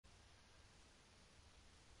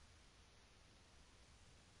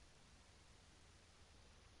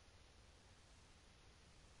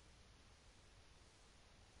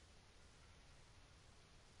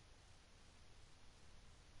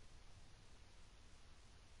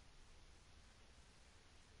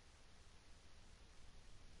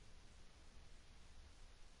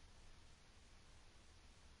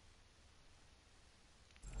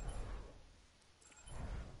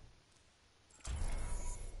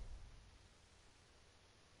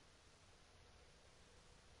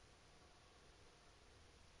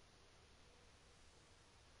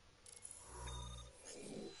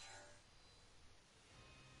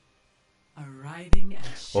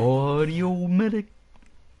Audio medic.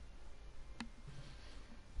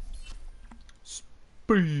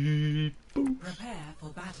 Speed boost. Prepare for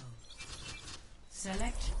battle.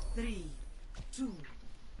 Select 3, 2,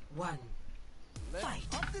 1.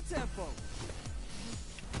 Fight. Up the tempo.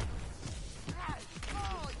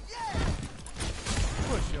 Oh, yeah.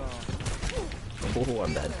 Push y'all. Oh,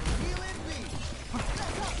 I'm bad.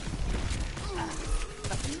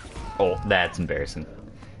 Oh, that's embarrassing.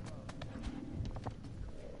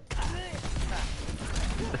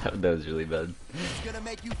 That was really bad. It's gonna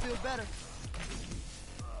make you feel better.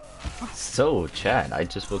 So, Chad, I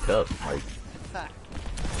just woke up. Like,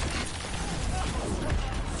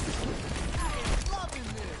 Loving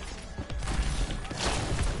this.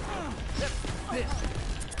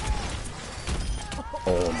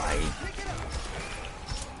 oh my.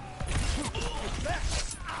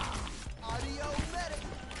 Audio medic.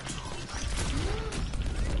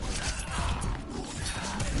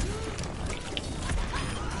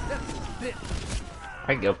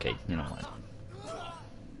 Okay, you know what?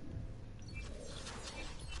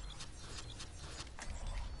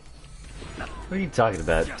 What are you talking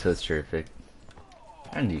about, Toast Terrific?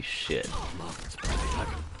 I don't do shit.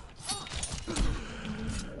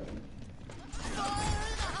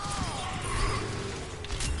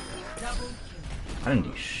 I don't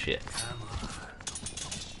do shit.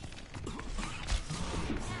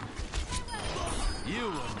 You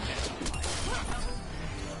will never.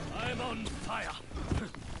 I'm on fire.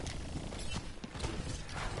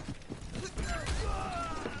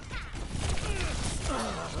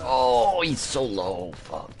 Oh, he's so low.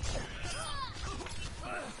 Fuck.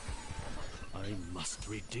 I must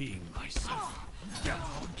redeem myself.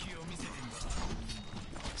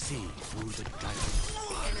 See through the darkness.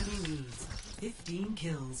 Enemy needs 15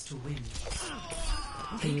 kills to win.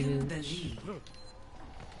 Taken the lead.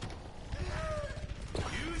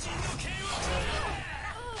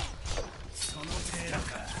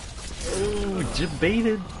 Oh,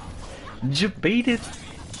 jebaited. Jebaited.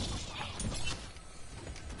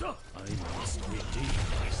 I must redeem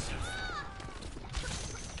myself.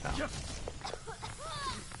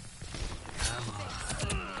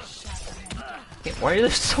 Yeah, why are there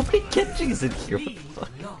so many Genjis in here? What the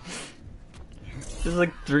fuck? There's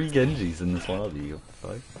like 3 Genjis in this lobby. What the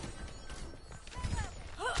fuck?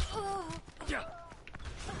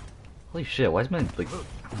 Holy shit, why is my, like, I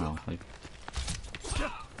don't know, like,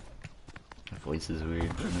 my voice is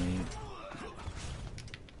weird.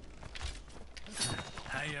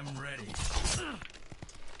 I am ready.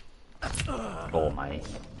 Oh my.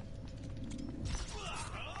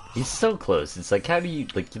 He's so close. It's like, how do you,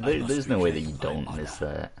 like, there's no way that you don't miss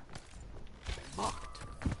that.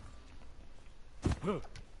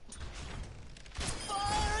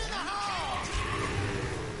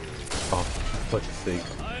 Oh, fuck's sake.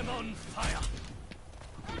 I'm on fire.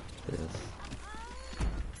 This.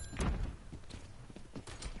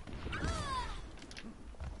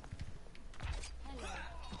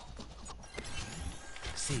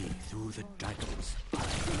 See through the darkness.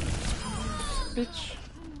 Bitch.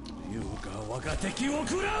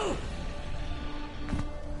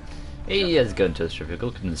 Hey, how's it going, Toast Terrific?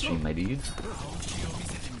 Welcome to the stream, my dude.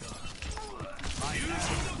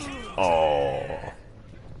 Oh.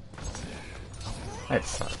 That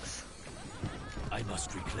sucks. I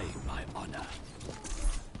must reclaim my honor.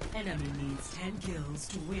 Enemy needs 10 kills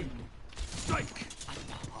to win. Strike.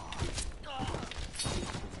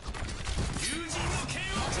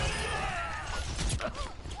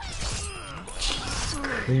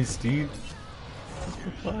 Christ, dude. What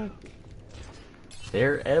the fuck?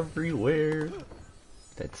 They're everywhere.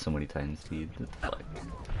 That's so many times, dude. What the fuck?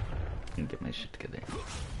 I'm gonna get my shit together.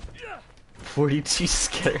 42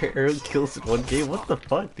 scatter arrow kills in 1 game? What the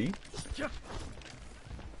fuck, dude?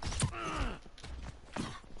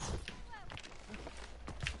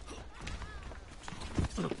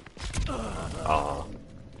 Oh,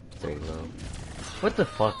 very low. What the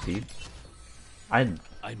fuck, dude?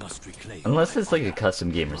 I must reclaim. Unless it's like a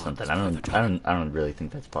custom game or something, I don't really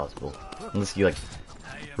think that's possible. Unless you like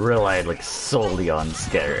relied like solely on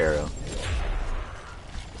scatter arrow.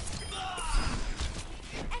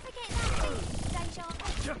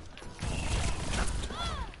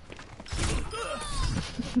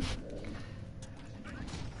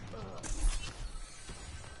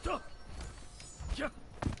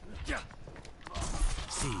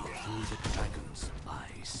 See through the dragon's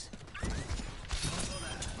eyes.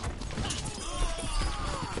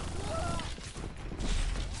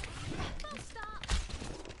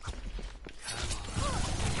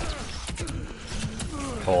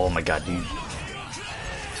 Oh my god, dude.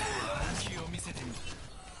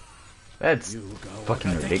 That's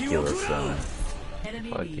fucking ridiculous, though.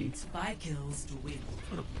 Enemy Fuck needs 5 kills to win.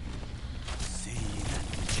 See that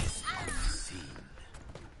which is unseen.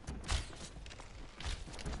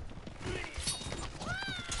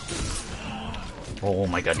 Oh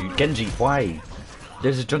my god, dude. Genji, why?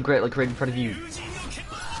 There's a Junkrat like right in front of you.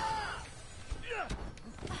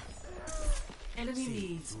 Enemy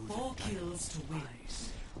needs 4 kills to win.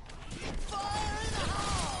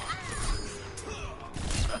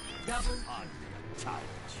 Double I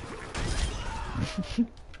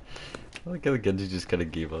like how the Genji just kind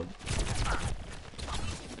of gave up.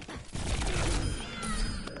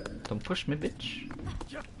 Don't push me, bitch.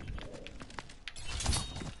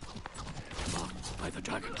 Marked by the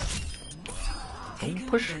dragon. Don't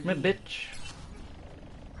push me, bitch.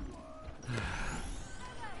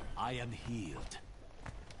 I am healed.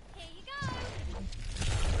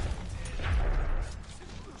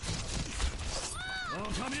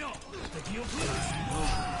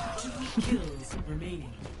 kills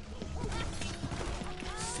remaining.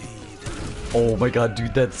 Oh my god,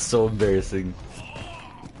 dude, that's so embarrassing.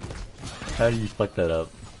 How do you fuck that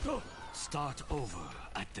up? Start over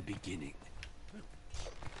at the beginning.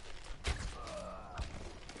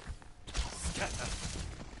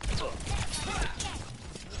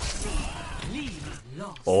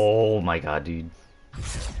 Oh my god, dude.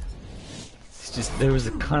 It's just, there was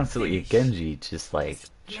constantly a Genji just like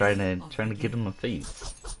trying to give him a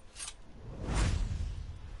face.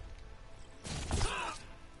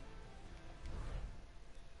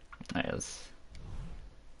 Yes.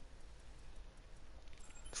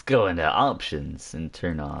 Let's go into options and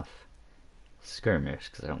turn off skirmish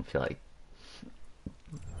because I don't feel like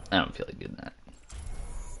doing that.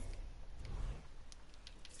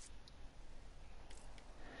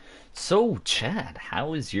 So, Chad,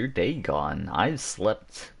 how is your day gone? I've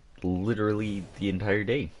slept literally the entire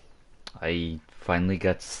day. I finally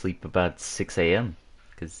got to sleep about 6 a.m.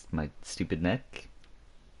 because my stupid neck.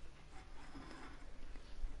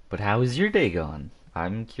 But how is your day gone?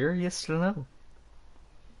 I'm curious to know.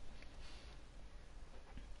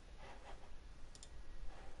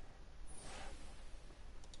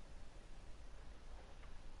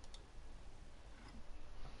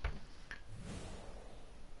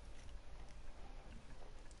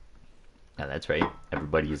 That's right,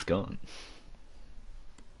 everybody is gone.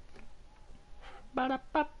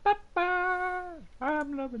 Ba-da-ba-ba-ba.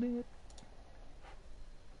 I'm loving it.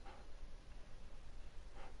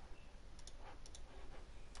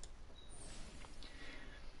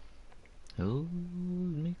 Hold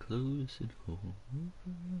me close and hold me.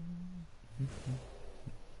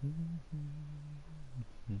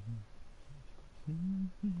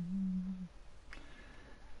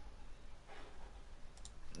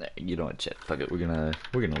 You know what, chat? Fuck it. We're gonna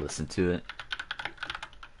listen to it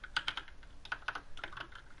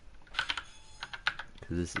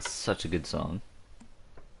because this is such a good song.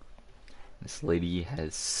 This lady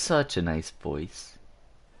has such a nice voice.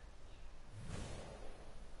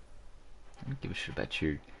 I don't give a shit about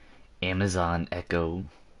your Amazon Echo.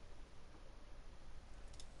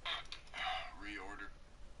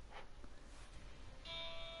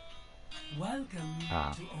 Welcome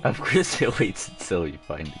Of course it waits until you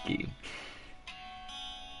find the game.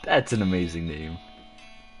 That's an amazing name.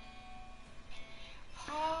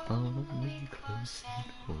 Follow me close and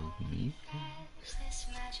hold me close.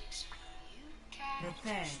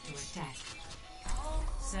 Prepare to attack.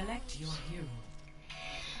 Select your hero.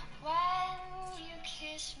 When you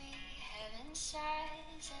kiss me, heaven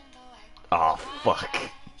sighs, and though I Oh fuck.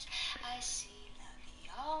 I see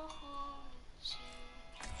love yours.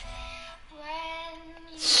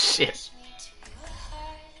 When you Shit. kiss me to your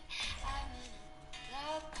heart, I'm in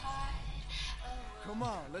another part of Come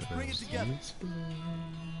on, let's bring it together.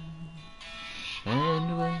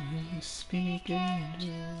 And when you speak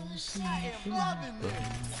angels I am loving this.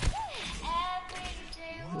 every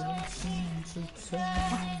day. lessons of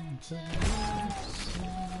time to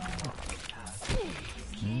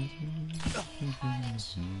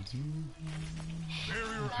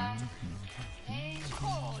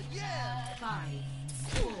Oh, yeah. 5,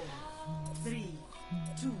 4, 3,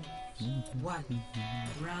 2, 1.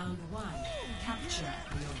 Round 1. Capture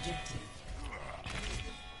the objective.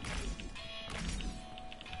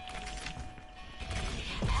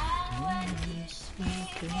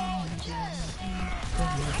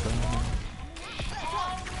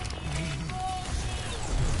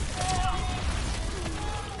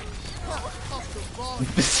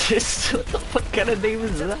 What the fuck kind of name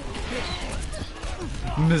is that?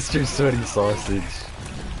 Mr. Sweaty Sausage.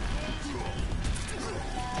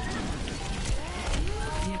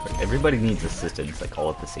 Everybody needs assistance, like, all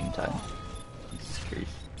at the same time. Jesus Christ.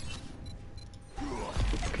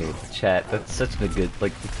 Okay, chat, that's such a good,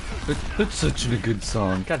 like, that's such a good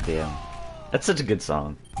song. God damn. That's such a good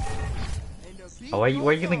song. Oh, why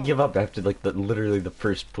are you gonna give up after, like, literally the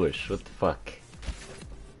first push? What the fuck?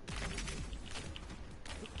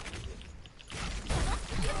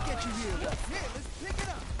 Get you healed up. Here, let's pick it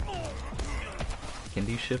up. Can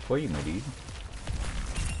do shit for you, my dude.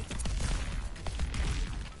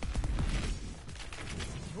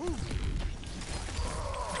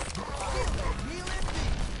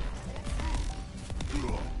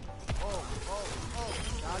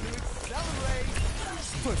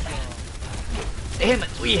 Damn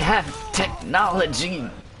it, we have technology!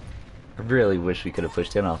 I really wish we could have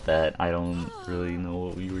pushed in off that. I don't really know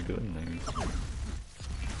what we were doing there.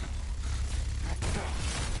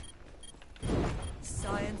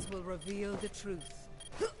 Science will reveal the truth.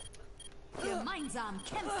 Gemeinsam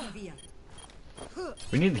kämpfen wir.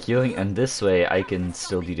 We need the healing, and this way I can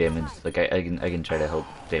still do damage. Like I can try to help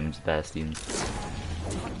damage the bastions.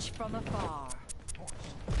 Touch from afar.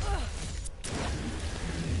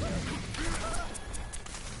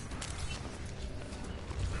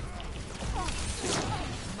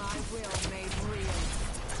 My will made real.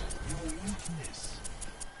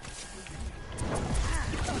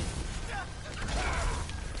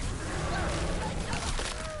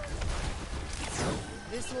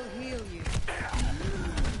 This will heal you.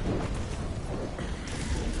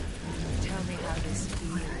 Tell me how this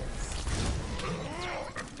feels.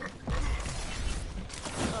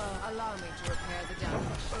 Allow me to repair the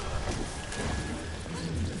damage.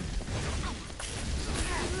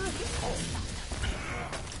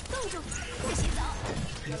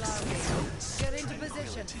 Allow me. Get into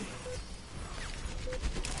position.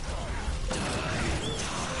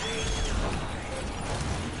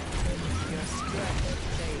 Your strength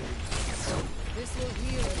fades. This will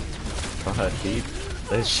heal you. God, dude.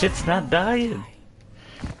 This shit's not dying.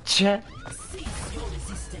 Chat.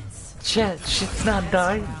 Chat, shit's not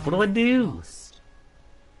dying. What do I do?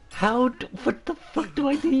 What the fuck do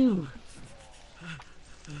I do?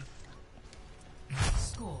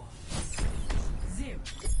 Score 0-1.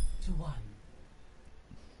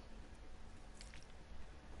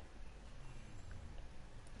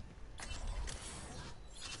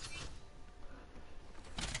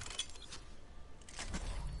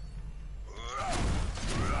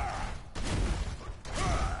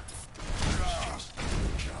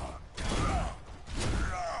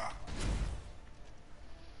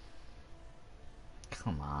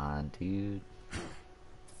 Come on, dude.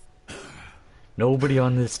 Nobody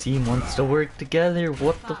on this team wants to work together.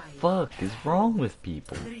 What the fuck is wrong with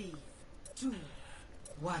people? 3, 2,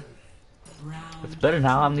 1. Round. It's better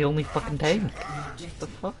now. I'm the only fucking tank. What the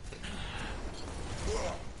fuck?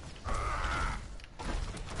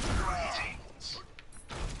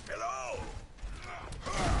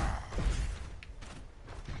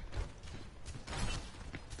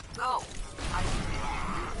 Go.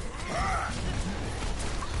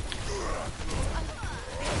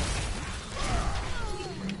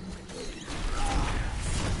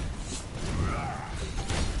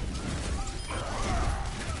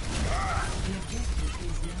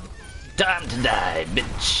 Time to die,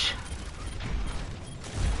 bitch.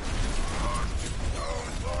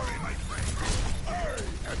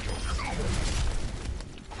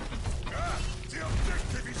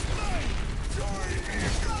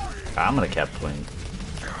 I'm gonna cap playing.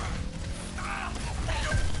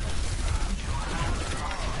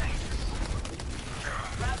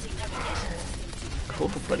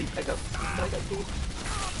 Cool, buddy. Back up. Back up, dude.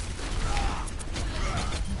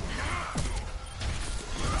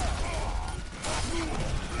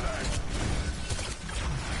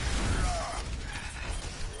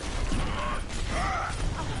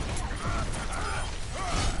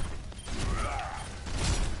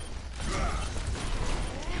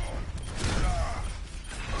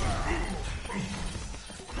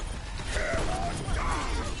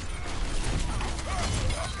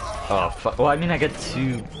 Oh, fuck. Well, I mean, I got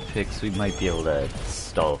 2 picks. We might be able to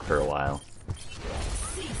stall for a while.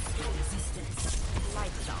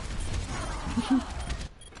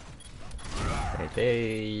 Okay,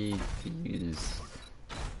 they use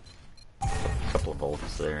a couple of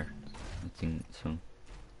ults there. I think so.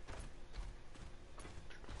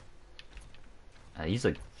 I use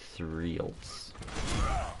like 3 ults.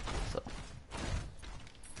 So.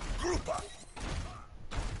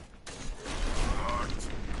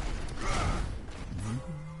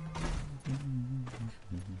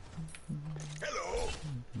 Hello.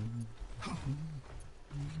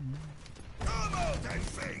 Come out and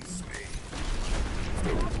face me.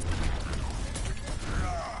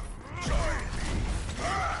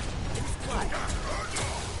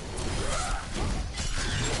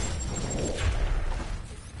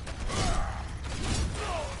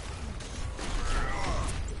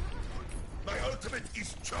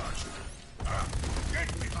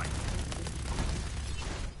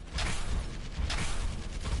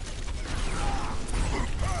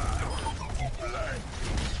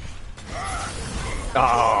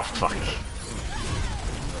 Oh, fuck.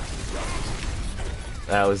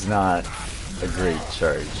 That was not a great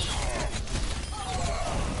charge.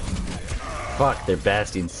 Fuck, their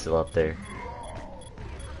Bastion's still up there.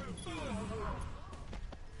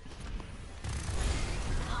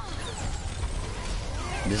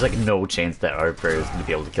 There's like no chance that Harper is gonna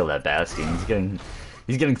be able to kill that Bastion.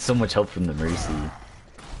 He's getting so much help from the Mercy.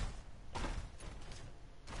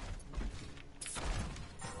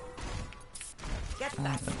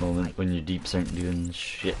 That moment when your deeps aren't doing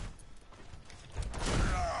shit.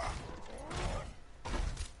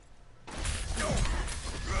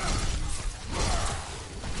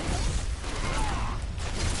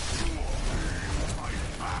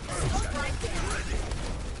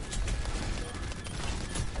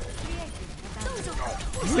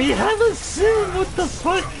 We have a sim, what the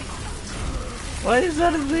fuck? Why is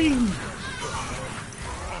that a thing?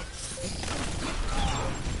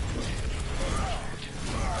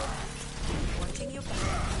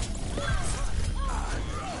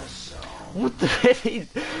 What the heck?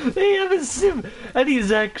 They have a sim, and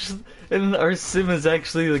he's actually, and our sim is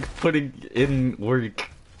actually like putting in work.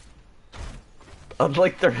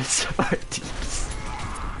 Unlike the rest of our teams.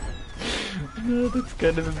 No, that's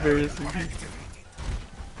kind of embarrassing.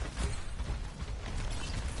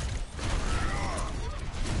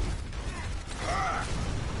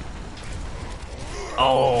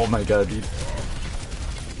 Oh my god, dude.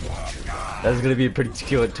 That's gonna be a pretty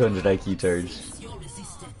cute 200 IQ charge.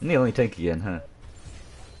 And the only tank again, huh?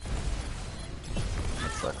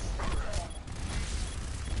 That sucks.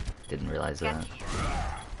 Didn't realize that.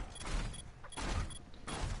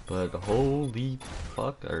 But holy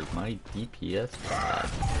fuck, are my DPS bad?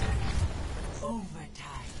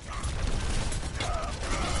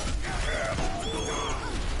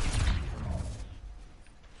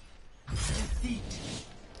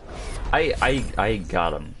 I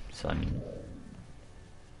got him, so I mean.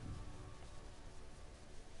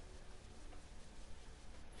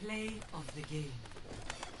 Play of the game.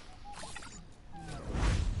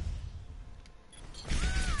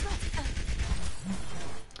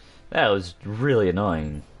 That was really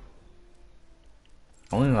annoying.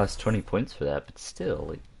 Only lost 20 points for that, but still,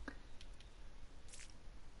 like.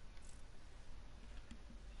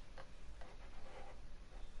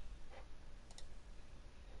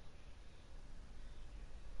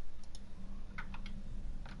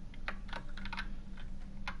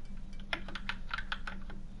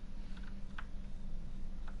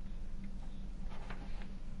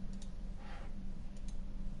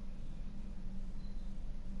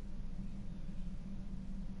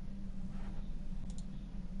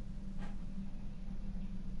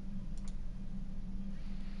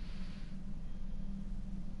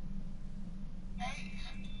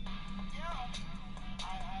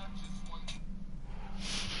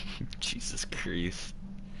 Jesus Christ.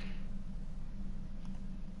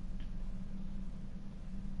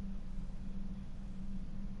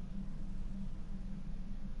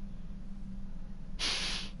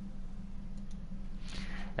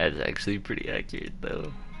 That's actually pretty accurate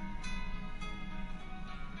though.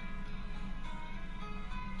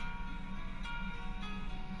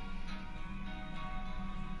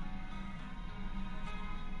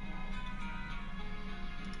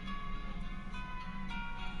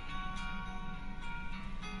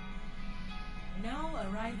 Now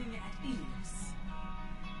arriving at Ilios.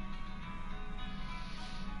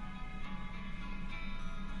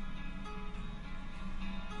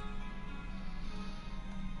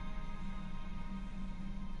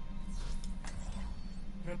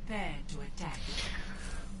 Prepare to attack.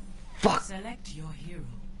 Fuck! Select your hero.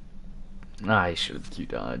 I should have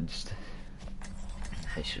Q-dodged.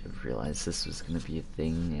 I should have realized this was gonna be a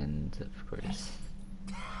thing, and of course,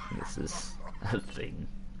 this is a thing.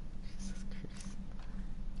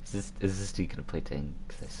 Jesus Christ. Is this dude gonna play tank?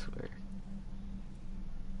 'Cause I swear.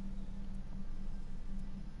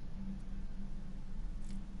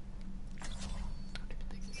 I don't even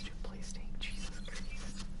think this dude plays tank. Jesus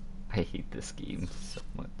Christ. I hate this game so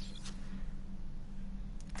much.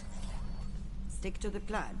 Stick to the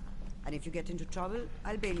plan, and if you get into trouble,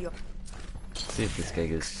 I'll bail you. See if this guy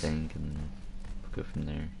goes tank and we'll go from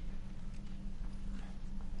there.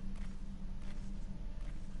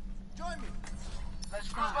 Join me. Let's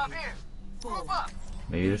group up here. Group up.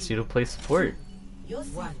 Maybe this dude will play support.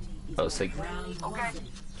 One. Oh, sick. Round Okay. one.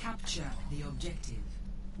 Capture the objective.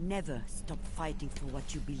 Never stop fighting for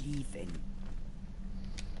what you believe in.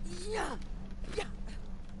 Yeah. Yeah.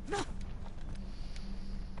 No.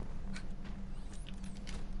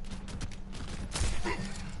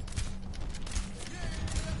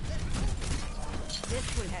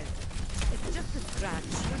 This will help. Just a scratch.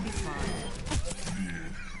 You'll be fine.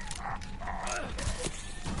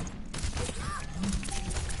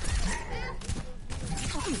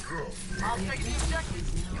 I'll take the objective.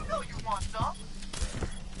 You know you want some.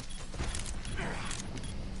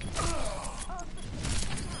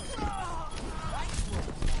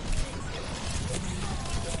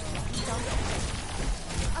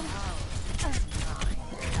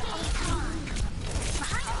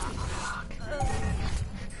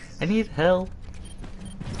 I need help.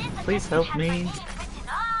 Please help me.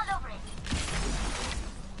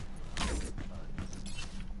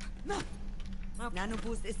 Nano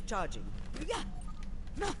boost is charging. Yeah.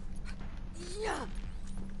 No. Yeah.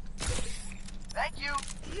 Thank you.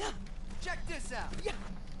 Yeah. Check this out. Yeah.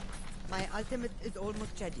 My ultimate is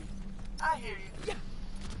almost ready. I hear you. Yeah.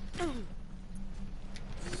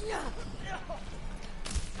 Yeah.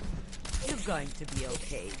 You're going to be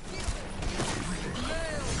okay.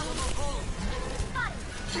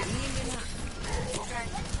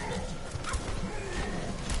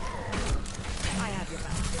 I have your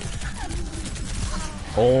back.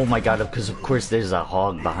 Oh my god, because of course there's a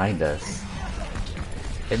hog behind us.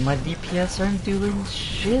 And my DPS aren't doing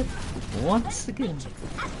shit once again.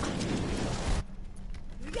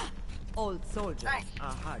 Old soldiers Thanks.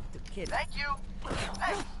 are hard to kill. Thank you.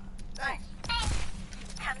 Thanks. Thanks.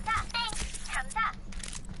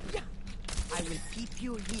 I will keep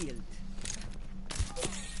you healed.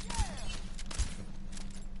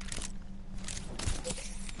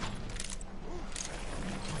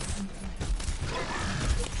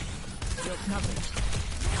 You're covered.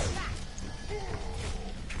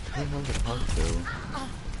 Where the hell did the hog go?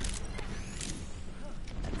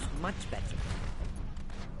 That's much better.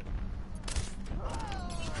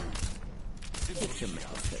 Get your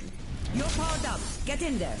medicine. You're powered up. Get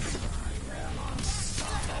in there.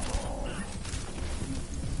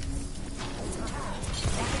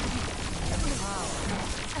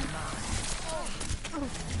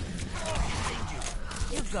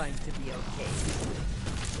 You're going to be okay.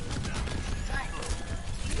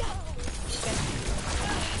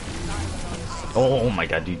 Oh my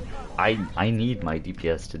god, dude. I need my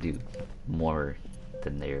DPS to do more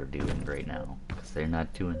than they're doing right now. Because they're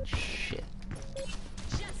not doing shit.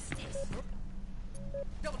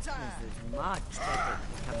 Double time. This is much better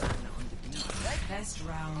than Havana on the beach. Best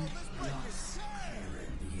round lost.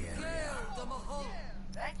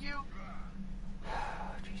 Thank you.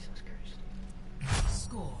 Jesus Christ.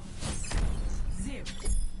 Score 0-1.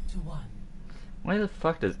 Why the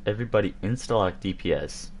fuck does everybody insta-lock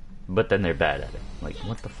DPS, but then they're bad at it? Like,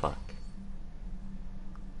 what the fuck?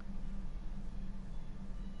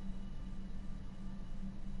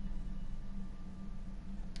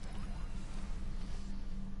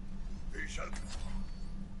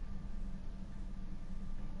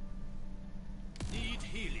 Need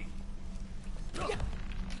healing.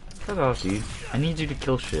 Fuck off, dude. I need you to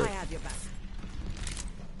kill shit. I have your back.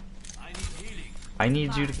 I need healing. I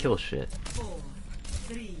need you to kill shit. 4,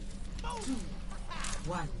 3, 2,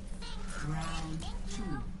 1. Round 2.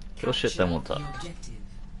 Kill shit, then we'll talk. The objective.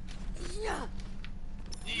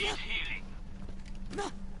 Need healing.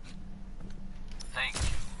 Thank you.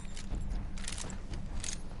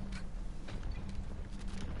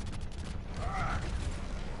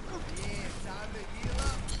 Yeah, time to heal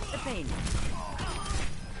up. The pain.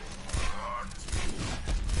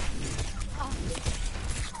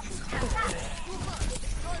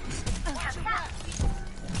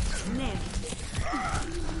 Nailed it.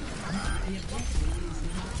 The objective is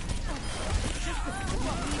not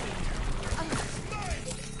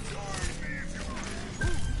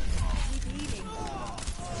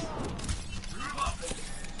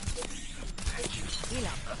Heal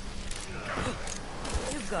up.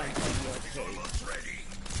 You're going to be okay.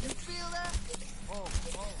 You feel that?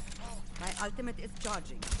 My ultimate is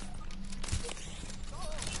charging.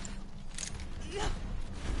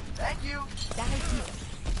 Thank you. That'll keep.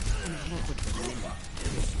 No good for me.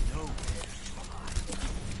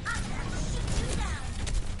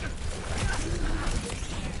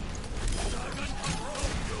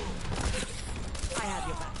 I have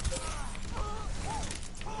your back.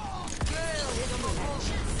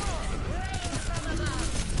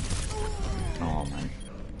 Oh man.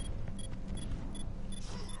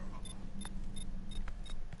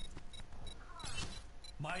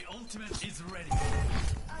 My ultimate is ready. I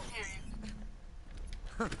hear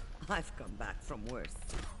you. I've come back from worse.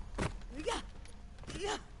 Yeah.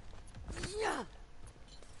 Yeah. Yeah.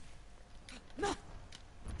 No.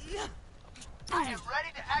 Yeah. I am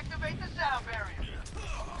ready to activate the sound barrier.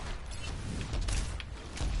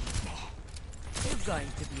 You're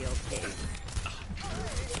going to be okay.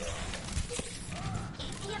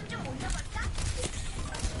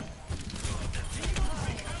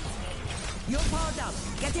 You're powered up.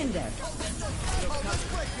 Get in there.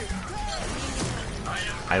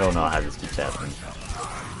 I don't know how this keeps happening.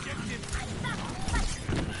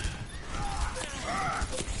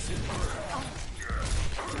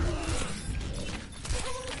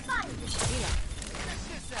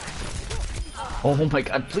 Oh my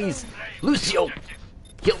god, please! Lucio!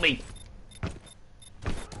 Kill me!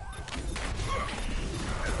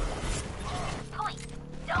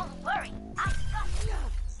 Don't worry, I got you.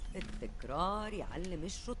 التكرار يعلم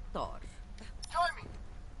الشطار. Join me.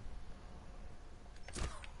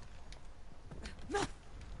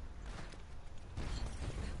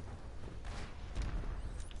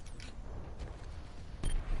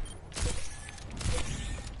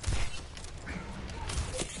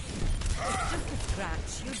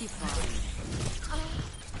 Scratch, you'll be fine.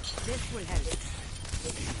 This will help.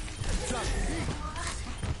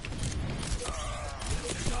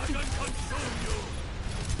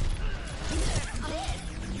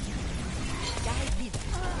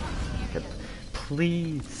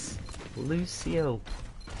 Please! Lucio!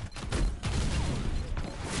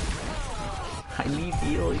 I need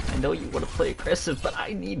healing. I know you want to play aggressive, but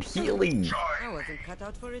I need healing! I wasn't cut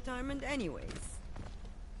out for retirement anyways.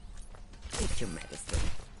 Take your medicine.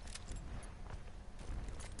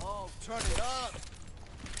 Oh, turn it up.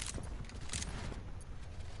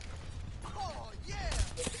 Oh, yeah.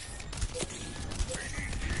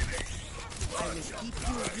 I will keep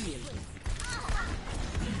you healed.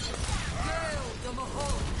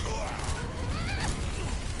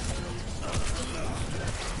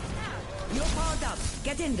 You're powered up.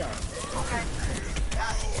 Get in there.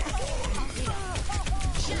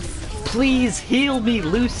 Please heal me,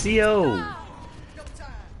 Lucio!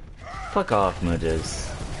 Fuck off, Mudges.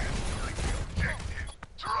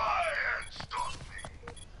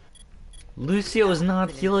 Lucio is not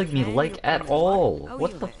healing me, like, at all.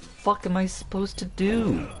 What the fuck am I supposed to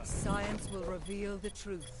do? Science will reveal the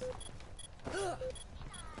truth.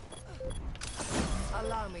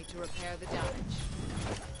 Allow me to repair the damage.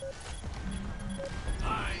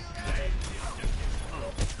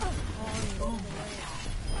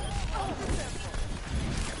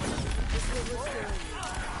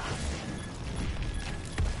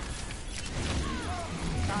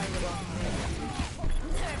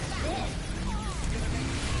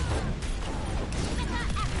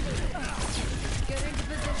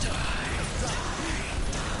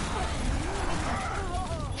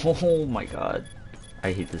 Oh my god.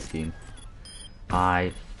 I hate this game.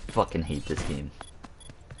 I fucking hate this game.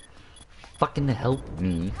 Fucking help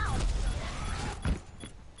me.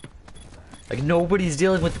 Like, nobody's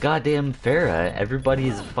dealing with goddamn Pharah. Everybody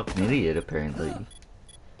is a fucking idiot, apparently.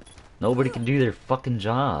 Nobody can do their fucking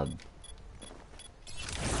job.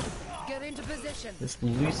 Get into position. This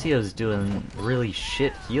Lucio's doing really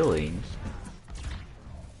shit healing.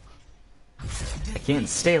 I can't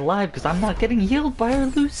stay alive because I'm not getting healed by our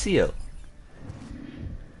Lucio.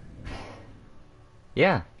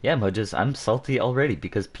 Yeah, Mudges, I'm salty already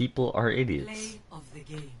because people are idiots. Play of the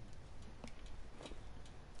game.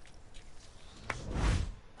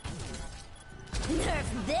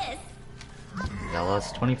 Nerf this. I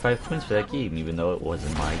lost 25 points for that game, even though it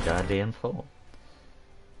wasn't my goddamn fault.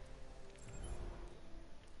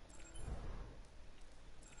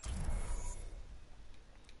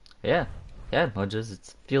 Yeah, Mudges,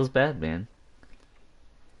 it feels bad, man.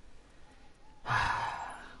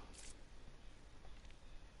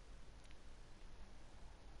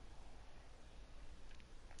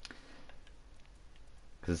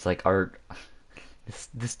 Cause it's like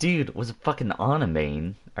this dude was a fucking Ana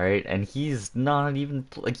main, alright, and he's not even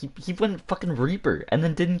like he went fucking Reaper and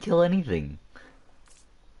then didn't kill anything.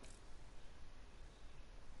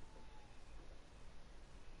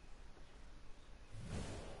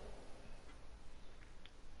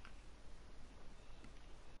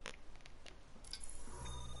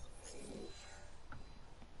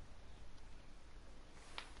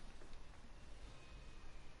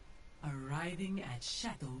 Arriving at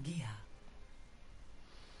Chateau Gia.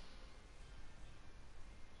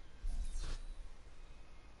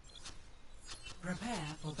 Prepare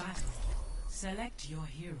for battle. Select your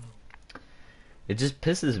hero. It just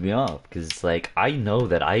pisses me off because it's like I know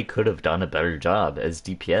that I could have done a better job as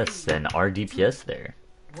DPS than our DPS there.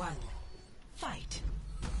 One. Fight.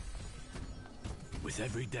 With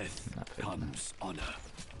every death comes honor.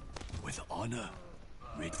 With honor,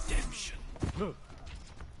 redemption.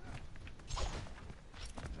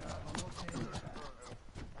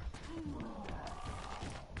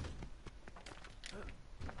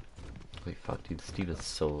 Wait, fuck, dude, Steve is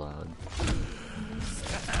so loud.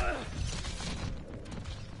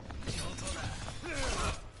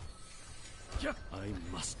 I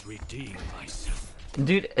must redeem myself.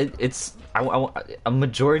 Dude, it's a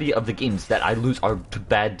majority of the games that I lose are to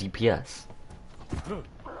bad DPS.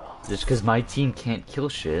 Just because my team can't kill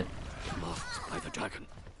shit. Marked by the dragon.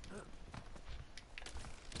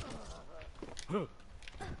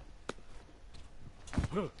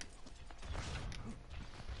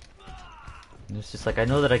 And it's just like, I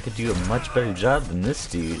know that I could do a much better job than this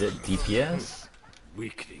dude at DPS.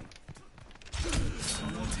 Weakling.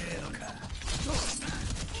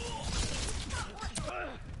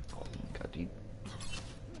 God, dude.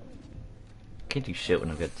 Can't do shit when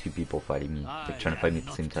I've got two people fighting me, like trying to fight me at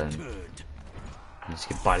the same time. You just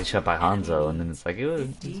get body shot by Hanzo, and then it's like, oh,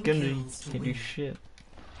 it's gonna can't do shit.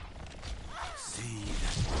 See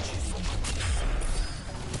that which is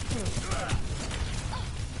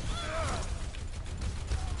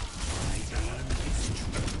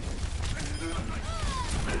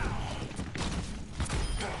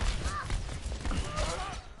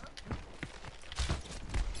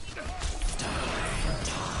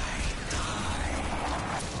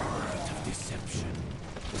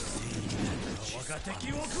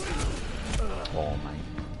Oh my.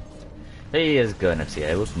 Hey, how's it going,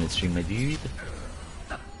 FCI? Welcome to the stream, my dude.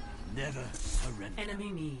 never surrender.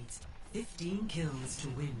 Enemy needs 15 kills to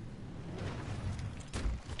win.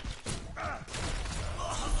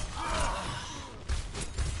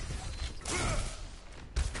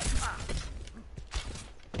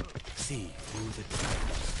 See through the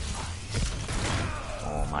dragon's eyes.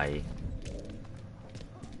 Oh my.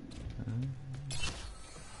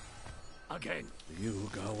 Again.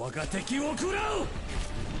 Yuga waga teki wo kurau!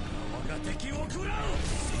 Yuga waga teki wo kurau!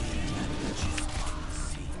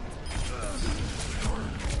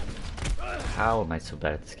 How am I so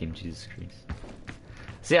bad at this game? Jesus Christ.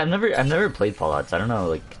 See, I've never played Fallout, so I don't know,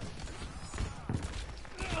 like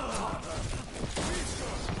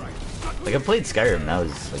I played Skyrim, that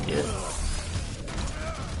was like it.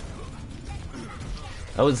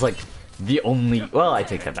 That was like the only, well, I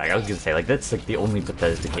take that back. I was gonna say, like, that's like the only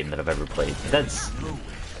Bethesda game that I've ever played. That's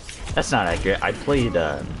not accurate. I played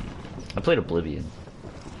Oblivion.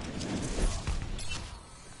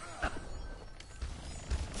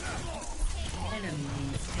 Enemy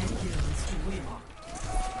needs 10 kills to win.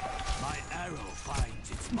 My arrow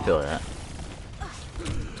finds its mark. Feel that.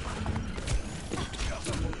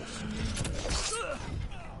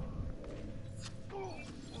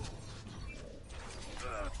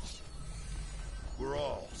 We're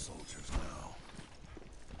all soldiers now.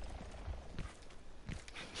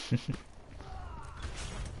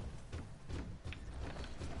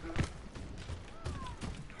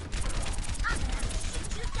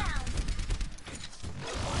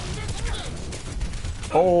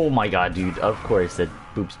 Oh my god, dude. Of course, that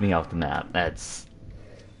boops me off the map. That's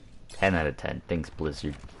 10 out of 10. Thanks,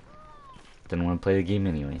 Blizzard. Didn't want to play the game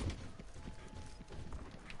anyway.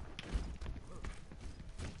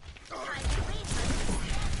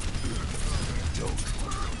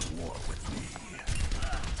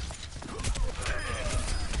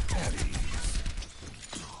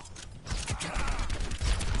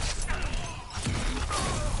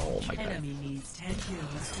 Oh my god. Enemy needs 10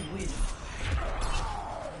 kills to win.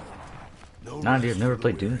 Nah, dude, I've never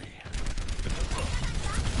played Doom.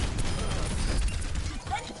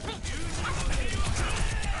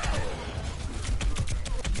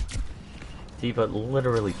 Diva,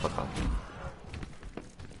 literally fuck off.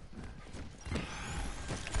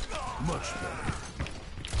 Much better.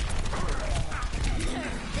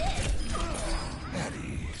 At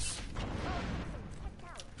ease.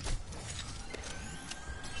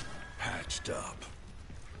 Hatched up.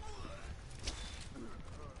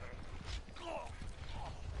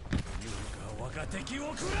 Yuga waga teki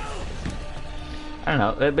wo kurau! I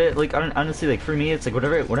don't know, but like honestly, like for me, it's like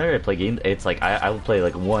whenever I play games, it's like I will play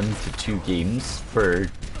like 1 to 2 games for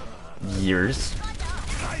years.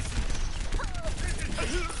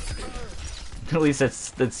 At least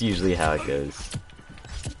that's usually how it goes.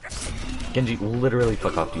 Genji, literally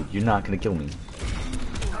fuck off, dude. You're not gonna kill me.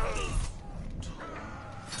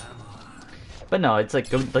 But no, it's like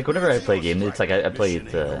whenever I play a game, it's like I play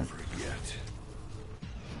it.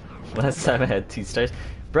 Last time I had 2 stars,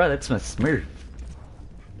 bro. That's my Smurf.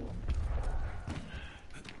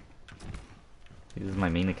 This is my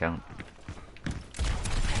main account.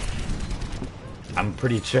 I'm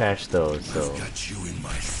pretty trash though, so. Got you in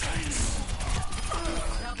my sights.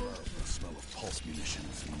 The smell of pulse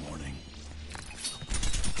munitions in the morning.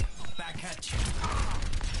 Back at you.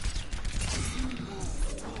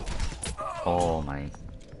 Oh my.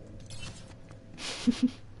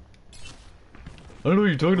 I don't know what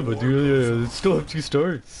you're talking about, dude. Yeah, I still have 2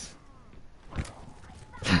 stars.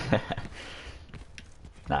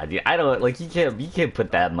 Nah, dude, I don't like you can't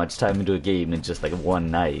put that much time into a game in just like one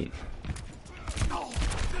night.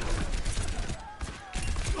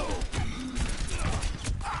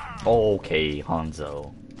 Okay,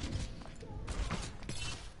 Hanzo.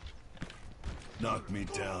 Knock me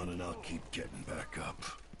down and I'll keep getting back up.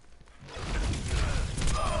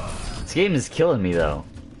 This game is killing me though.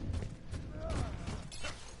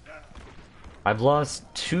 I've lost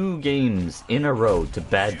 2 games in a row to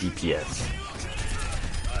bad DPS.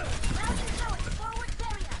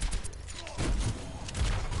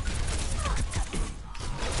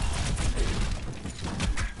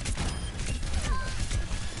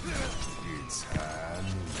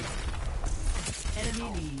 Enemy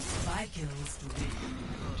leads 5 kills to win.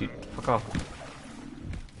 Dude, fuck off.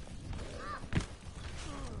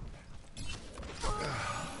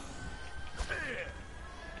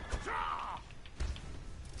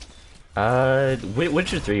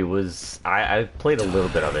 Witcher 3 was... I played a little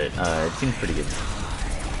bit of it. It seemed pretty good.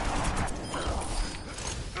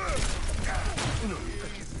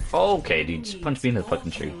 Okay, dude, just punch me in the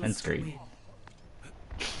fucking tree. That's great.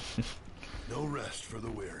 No rest for the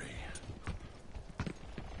weary.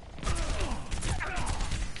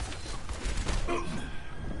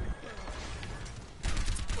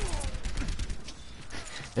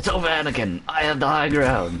 It's over, Anakin! I have the high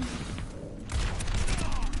ground!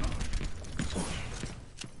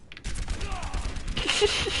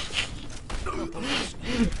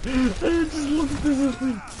 I've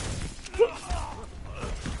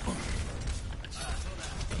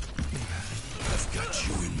got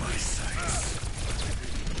you in my sights.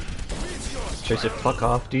 Tracer, fuck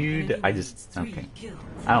off, dude. I just... Okay.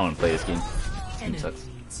 I don't want to play this game. This game Enemy sucks.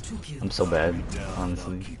 leads 2 kills. I'm so bad, Down, I'll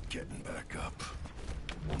honestly. keep getting back up.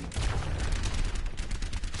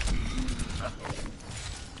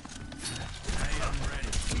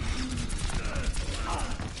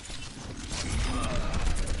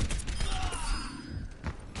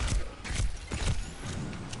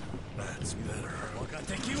 That's better.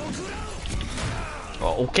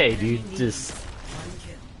 Oh, okay, dude. Just...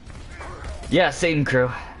 Yeah, same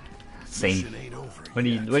crew. Same. Mission ain't over When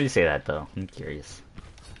do yet. you say that, though? I'm curious.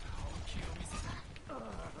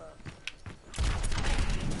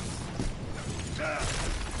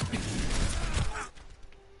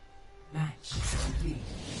 Match complete.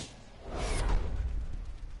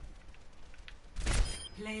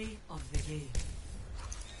 Play of the game.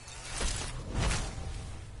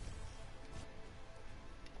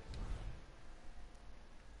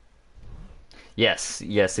 Yes,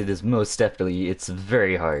 yes, it is most definitely. It's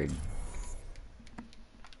very hard.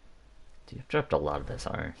 Dude, I've dropped a lot of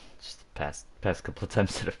SR. Just the past couple of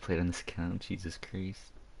times that I've played on this account. Jesus Christ.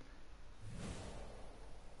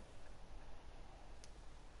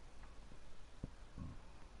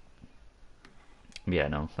 Yeah,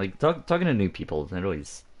 no. Like talking to new people, it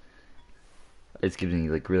always it's giving me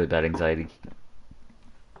like really bad anxiety.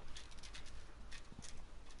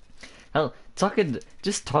 Hell, talking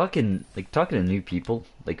to new people,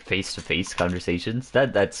 like face to face conversations,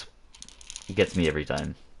 that's it gets me every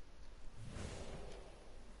time.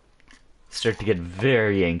 Start to get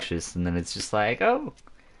very anxious, and then it's just like, oh,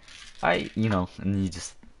 and you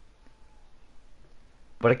just.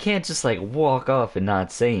 But I can't just like walk off and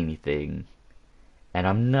not say anything, and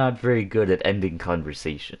I'm not very good at ending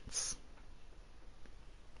conversations.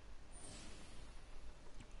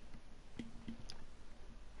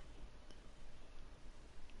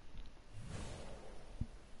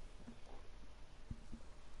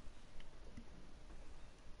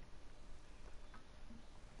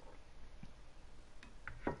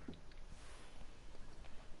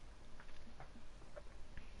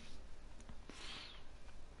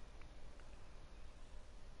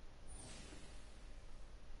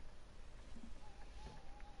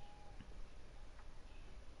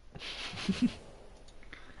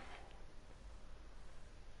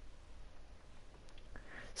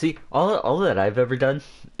 See, all that I've ever done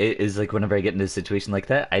is like whenever I get into a situation like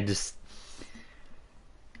that, I just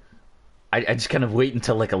kind of wait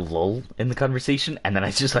until like a lull in the conversation, and then I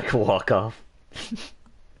just like walk off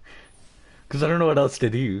because I don't know what else to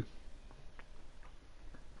do.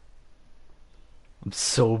 I'm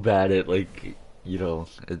so bad at like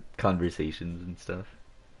at conversations and stuff.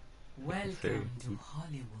 Welcome to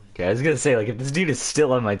Hollywood. Okay, I was gonna say like if this dude is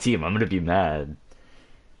still on my team, I'm gonna be mad.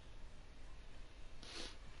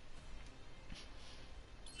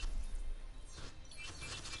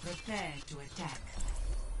 Prepare to attack.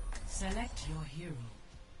 Select your hero.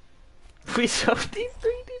 We saw 3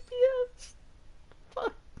 DPS.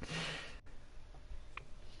 Fuck.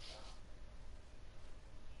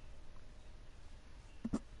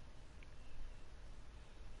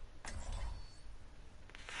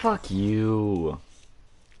 Fuck you.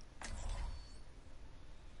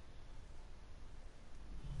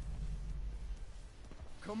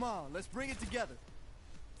 Come on, let's bring it together.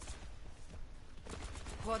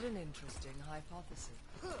 What an interesting hypothesis.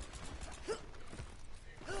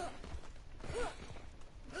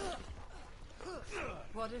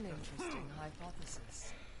 What an interesting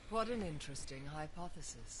hypothesis. What an interesting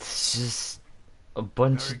hypothesis. It's just a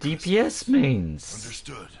bunch Very of good, DPS Spence. mains.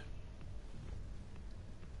 Understood.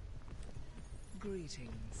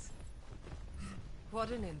 Greetings. What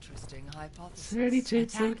an interesting hypothesis. Ready to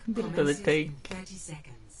Attack looking good for the commences in tank. 30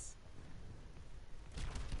 seconds.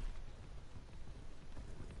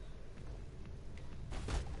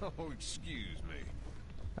 Oh, excuse me.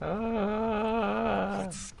 Ah.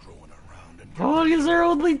 Screwing around and Fog is our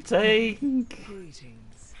only tank.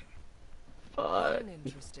 Greetings. Fuck. What an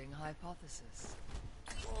interesting hypothesis.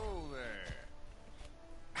 Whoa there.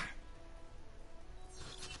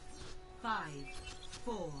 5,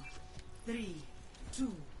 4, 3, 2,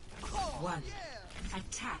 1.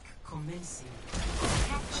 Attack commencing.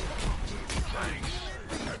 Capture objective.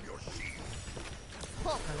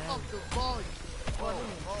 Pump up the volume.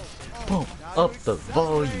 Pump up the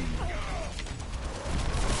volume.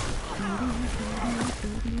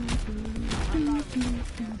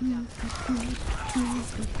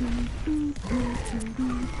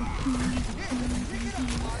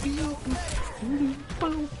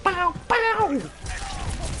 Bow, bow, bow.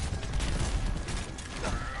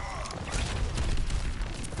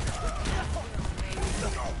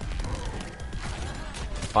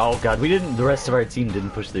 Oh god, we didn't. The rest of our team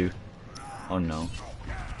didn't push through. Oh no.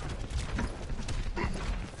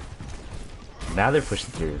 Now they're pushing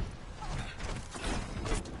through.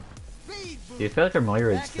 Dude, I feel like our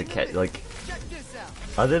Moira is the cat. Like, Check this out.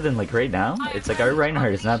 other than like right now, it's like our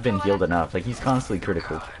Reinhardt has not been healed enough. Like he's constantly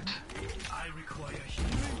critical. I require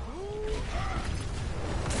healing.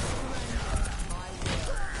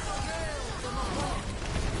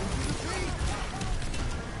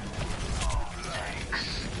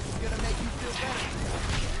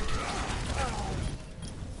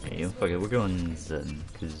 Okay, fuck it, we're going Zen,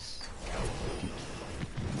 because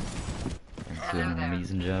I'm doing an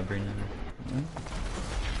amazing job right now.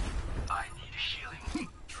 I need healing.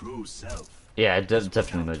 True self. Yeah, it does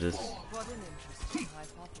definitely notice. What an interesting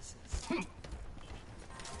hypothesis.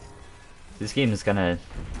 This game is kinda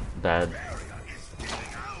bad.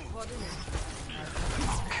 What an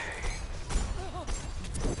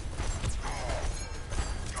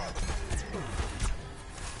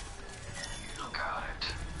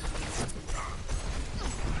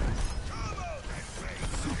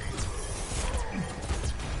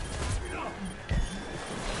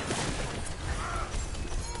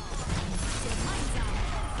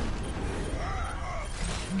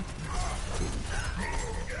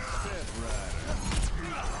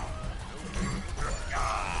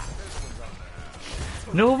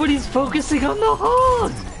Nobody's focusing on the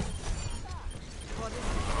hog!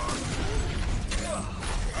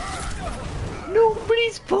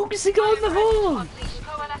 Nobody's focusing on the hog!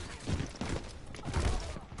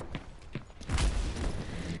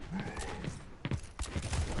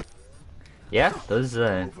 Yeah, those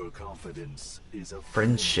Overconfidence is a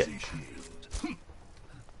Friendship. flimsy shield.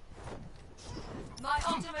 My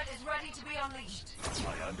ultimate is ready to be unleashed.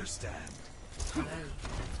 I understand.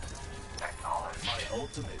 My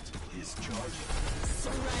ultimate is charging.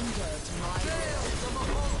 Surrender to my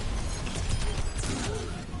will.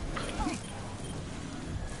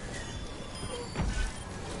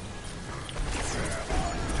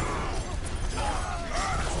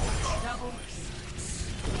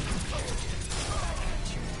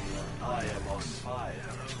 I am on fire.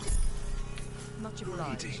 Much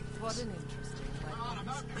obliged. What an interesting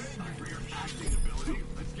hypothesis.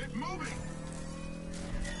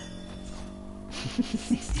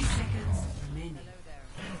 60 seconds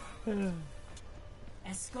remaining.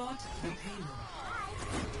 Escort the payload.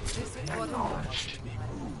 What an Launch to be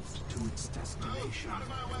moved to its destination.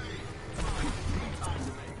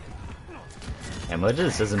 Yeah,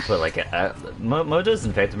 Mojo's doesn't put like a Mojo's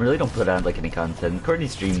in fact really don't put out like any content. Courtney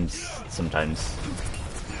streams sometimes.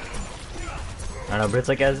 I don't know, but it's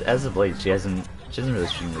like as of late she doesn't really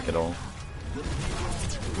stream like at all.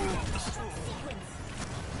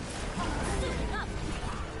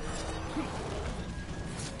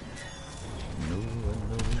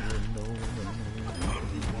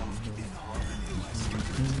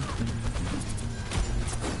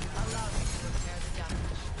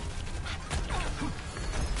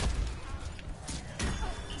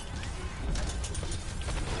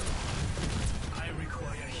 I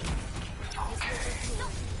require healing.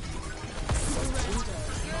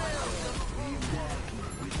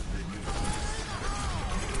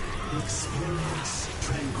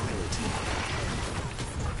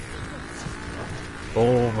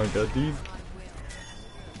 Oh my god, dude.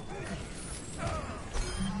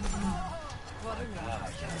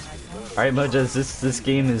 Alright, Mojas, this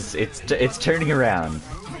game is it's turning around.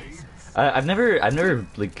 I've never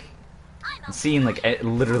like seen like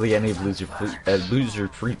literally any of Loser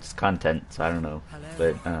Fruit's content, so I don't know.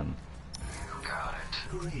 But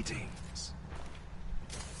Greetings.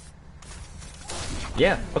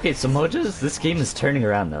 yeah. Okay, so Mojas, this game is turning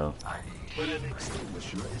around though.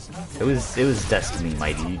 It was Destiny,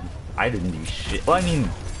 my dude. I didn't do shit. Well, I mean,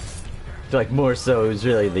 I feel like more so it was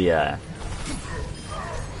really the I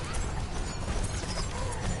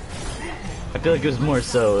feel like it was more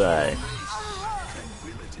so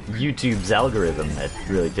YouTube's algorithm that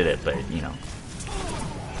really did it, but you know.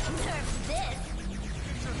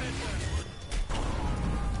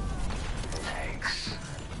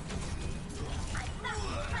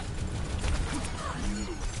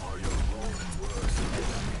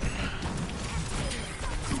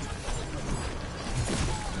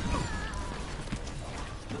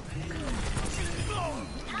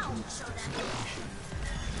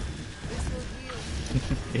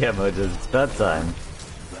 Yeah, Mojo, it's about time.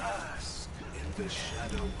 Bask in the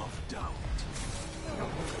shadow of doubt.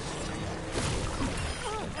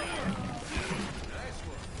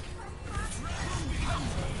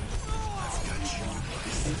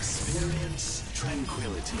 Experience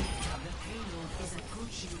tranquility. The payload is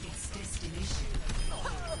approaching its destination.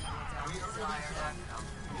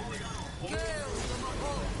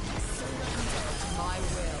 My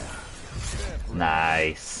will.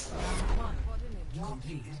 Nice.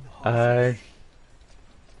 Complete. What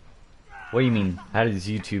do you mean? How does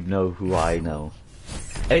YouTube know who I know?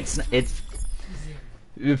 It's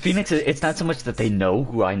Phoenix. It's not so much that they know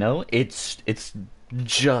who I know. It's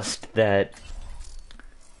just that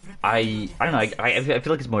I don't know. I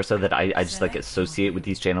feel like it's more so that I just like associate with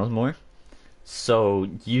these channels more. So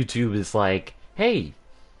YouTube is like, hey,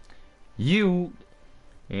 you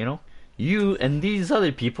know, you and these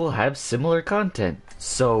other people have similar content,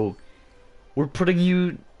 so we're putting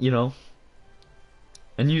you, you know,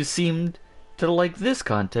 and you seemed to like this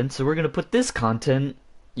content, so we're gonna put this content,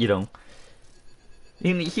 you know,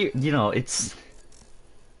 in here. You know, it's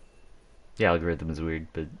the algorithm is weird,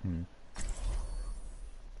 but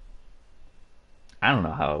I don't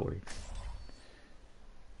know how it works.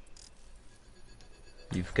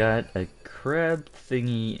 You've got a crab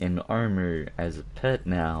thingy and armor as a pet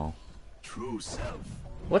now. True self.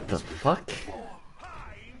 What the fuck?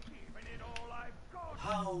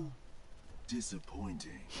 How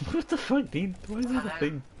disappointing. What the fuck, dude? Why is that a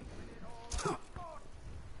thing?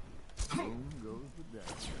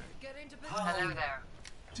 Get into position. Hello there.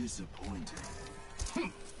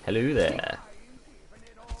 Disappointing. Hello there.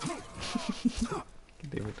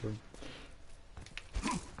 Damn it, Tom.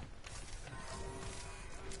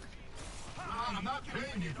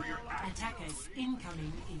 Attackers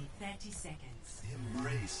incoming in 30 seconds.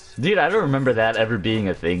 Embrace. Dude, I don't remember that ever being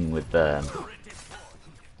a thing with,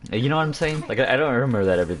 you know what I'm saying? Like, I don't remember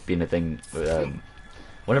that ever being a thing,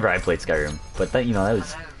 whenever I played Skyrim. But that, you know,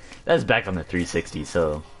 that was back on the 360,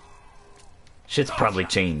 so shit's probably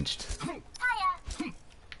changed.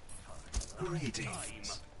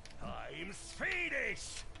 Greetings. I'm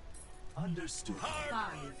Swedish. Understood.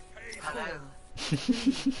 5, 4, 3,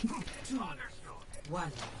 2,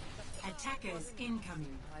 1. Attackers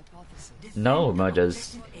incoming. Hypothesis. No,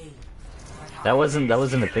 Mojas. That wasn't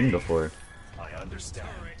a thing before. I understand.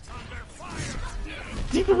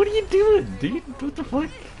 Dude, what are you doing, dude? What the fuck?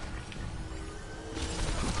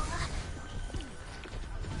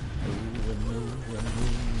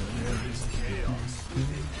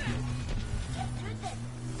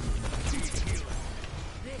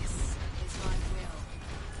 This is my will.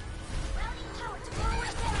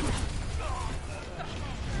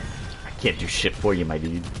 I can't do shit for you, my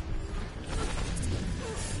dude.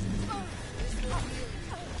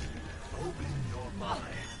 Open your mind.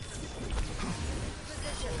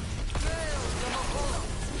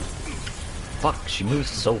 Fuck, she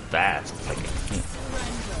moves so fast. Like, I can't.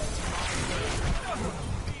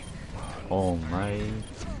 Oh my.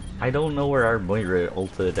 I don't know where our Moira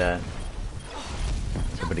ulted at.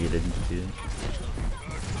 Somebody didn't do it.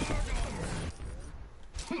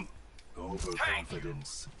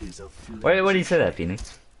 Overconfidence is a flaw. Wait, why do you say that,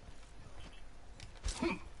 Phoenix?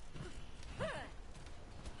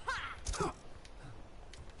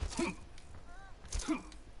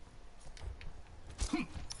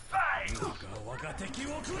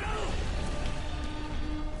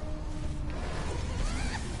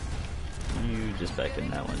 You just back in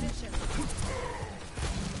that one.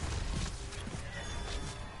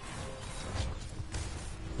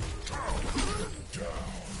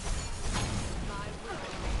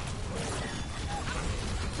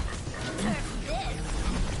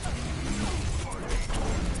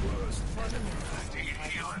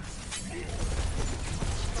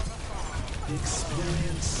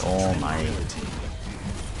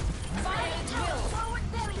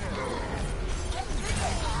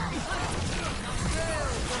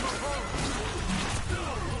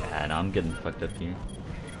 I'm getting fucked up here.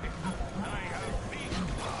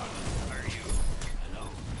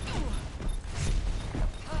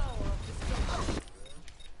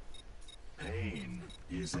 Pain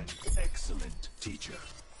is an excellent teacher.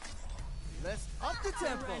 Let's up the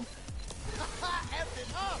tempo. F it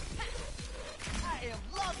up. I am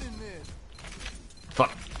loving this.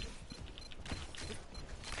 Fuck.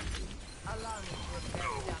 Allow me to repair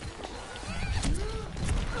damage.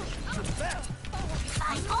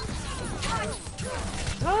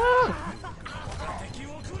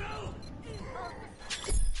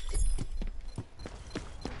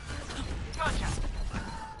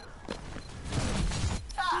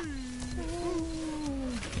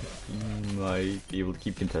 Might be able to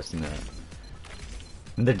keep contesting that.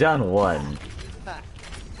 And they're down 1.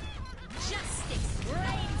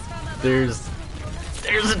 There's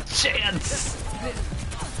a chance.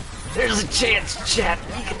 There's a chance, chat.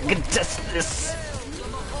 You can contest this.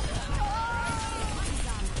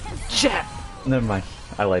 Chat. Never mind.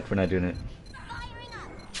 I lied. We're not doing it.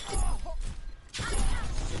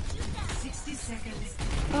 60 seconds.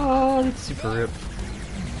 Oh, that's super rip.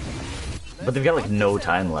 But they've got like no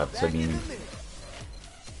time left, so I mean...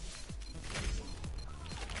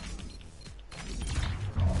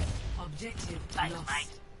 Objective lost.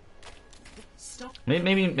 Stop.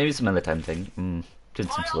 Maybe some other time thing. Doing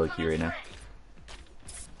some slow key right now.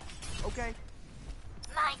 Okay.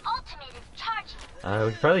 My ultimate is charging.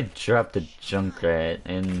 We could probably drop the Junkrat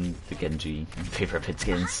and the Genji in favor of hit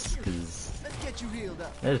skins, because Let's get you healed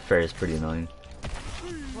up. that fair is pretty annoying.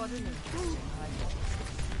 What an interesting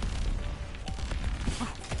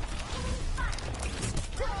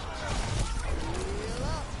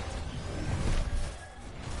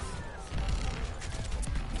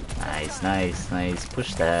Nice.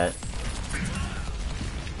 Push that.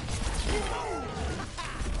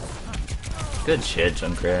 Good shit,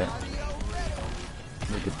 Junkrat.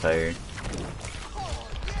 Look at tired.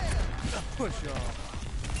 Push off.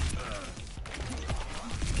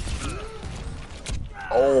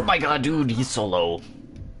 Oh my god, dude, he's so low.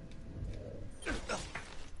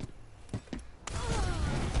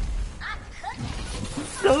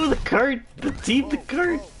 No, the cart! The team, the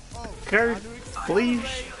cart! Cart,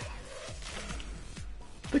 please!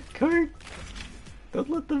 The cart! Don't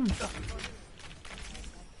let them... This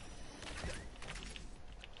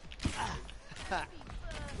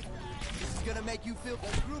is gonna make you feel.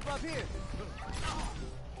 Let's group up here.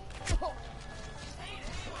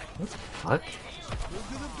 What the fuck? Move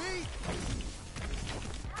to the beat.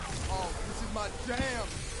 Oh, this is my jam.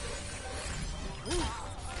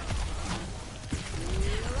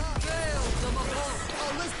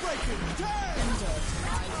 Oh, let's break it.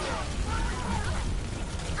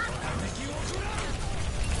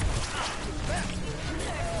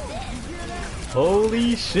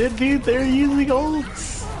 Holy shit, dude, they're using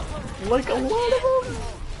ults! Like a lot of them!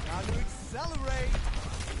 Time to accelerate.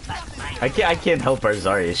 I can't help our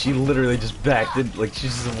Zarya. She literally just backed in, like she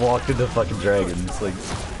just walked into fucking dragons. Like,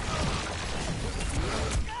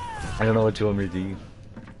 I don't know what you want me to do.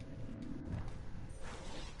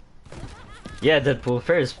 Yeah, Deadpool.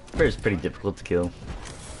 Fair is pretty difficult to kill.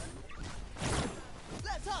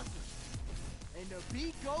 Let's hustle. And the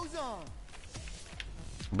beat goes on.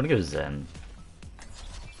 I'm gonna go Zen.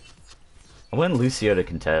 I want Lucio to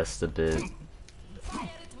contest a bit.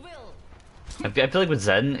 I feel like with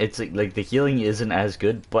Zen, it's like the healing isn't as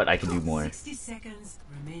good, but I can do more. 60 seconds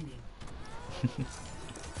remaining.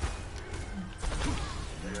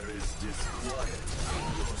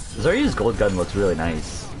 Zarya's gold gun looks really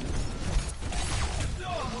nice.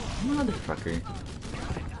 Motherfucker.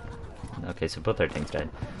 Okay, so both our tanks died.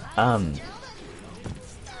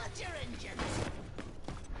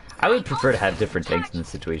 I would prefer to have different tanks in this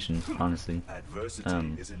situation, honestly.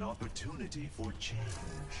 Adversity is an opportunity for change.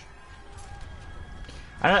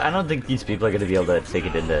 I don't think these people are gonna be able to take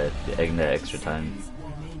it into extra time.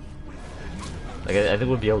 Like I think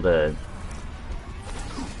we'll be able to.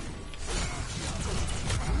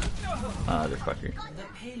 Motherfucker. The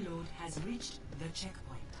payload has reached the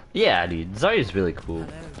checkpoint. Yeah, dude, Zarya's really cool.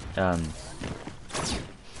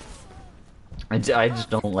 I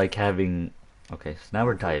just don't like having. Okay, so now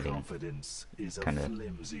we're diving. Confidence is a Kinda.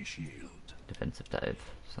 flimsy shield. Defensive dive.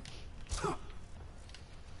 So.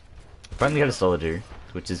 Finally got a soldier,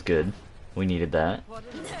 which is good. We needed that.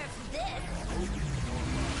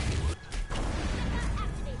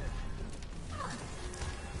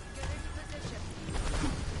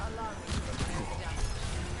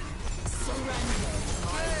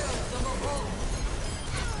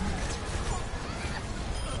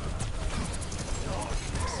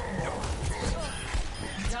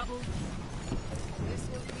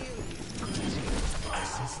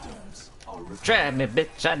 Try me,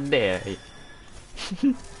 bitch, I dare you.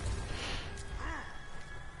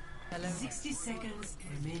 60 seconds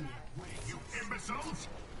remaining.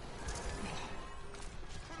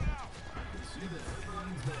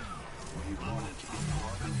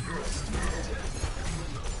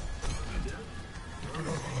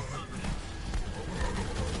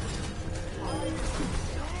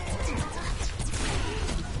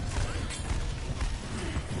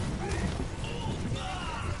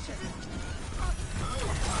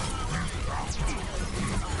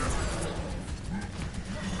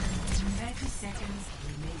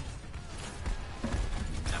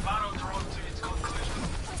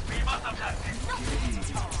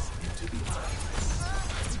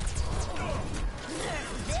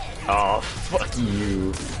 Oh, fuck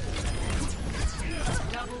you.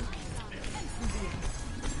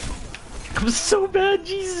 I'm so bad,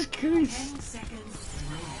 Jesus Christ. 10 seconds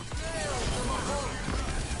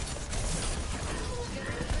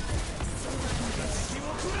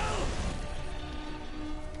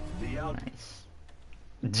Nice.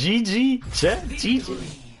 GG, chat,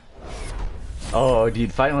 GG. Oh,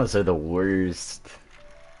 dude, finalists are the worst.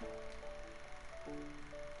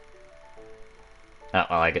 Oh,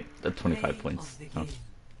 well, I get 25 points. Oh.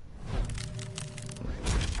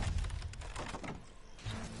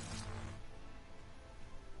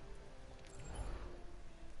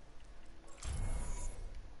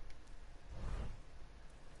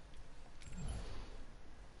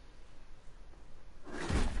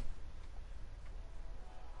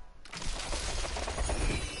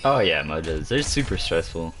 Oh yeah, MOJAs. They're super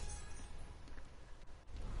stressful.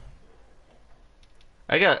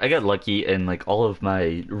 I got lucky and like all of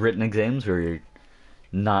my written exams were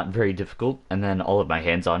not very difficult, and then all of my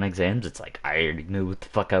hands-on exams, it's like I already knew what the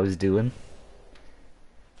fuck I was doing.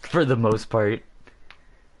 For the most part.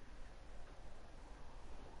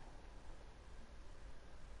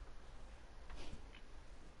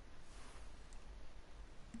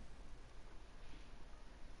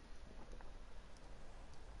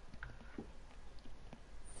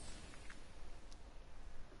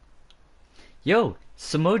 Yo,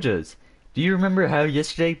 Samojas, do you remember how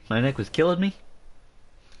yesterday my neck was killing me?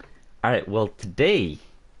 Alright, well today,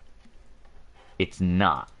 it's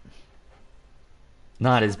not.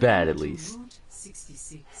 Not as bad, at least.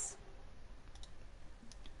 66.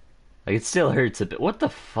 Like, it still hurts a bit. What the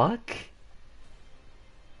fuck?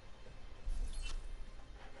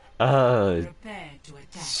 Prepare to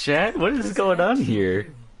attack. Chat, what is going on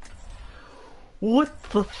here? What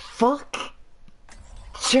the fuck?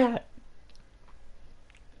 Chat.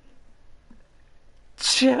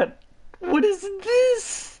 Chat, what is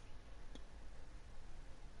this?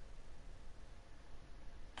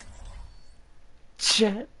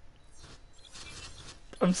 Chat.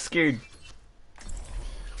 I'm scared.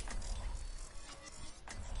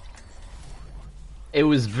 It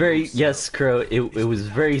was very, yes, Crow, it was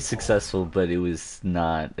very successful, but it was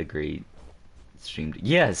not a great stream.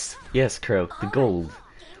 Yes, yes, Crow, the gold.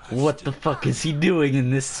 What the fuck is he doing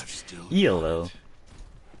in this ELO?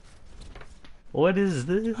 What is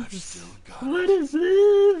this? What is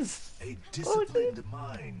this? A disciplined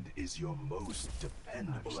mind is your most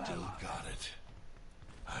dependable. I've still got it.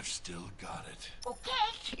 I've still got it.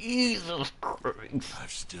 Jesus Christ.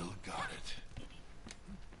 I've still got it.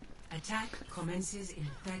 Attack commences in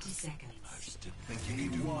 30 seconds. I've still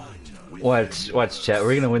thinking one. Watch, chat.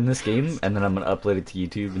 We're gonna win this game, and then I'm gonna upload it to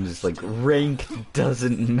YouTube, and just like rank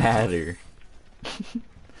doesn't matter.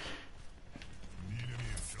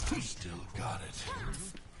 I've still got it.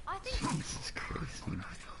 Jesus Christ. Man.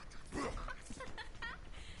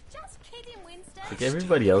 Just kidding, Winston. Like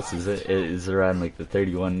everybody else is around like the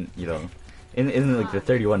 31, you know, in like the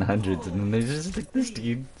 3100s, and then there's just like this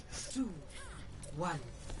dude. 2, 1.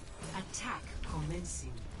 Attack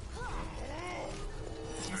commencing.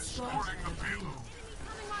 Destroy the payload.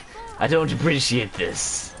 I don't appreciate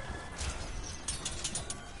this.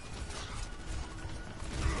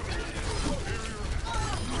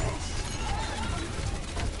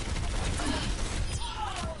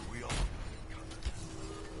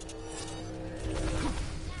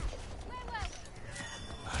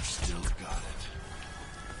 I've still got it.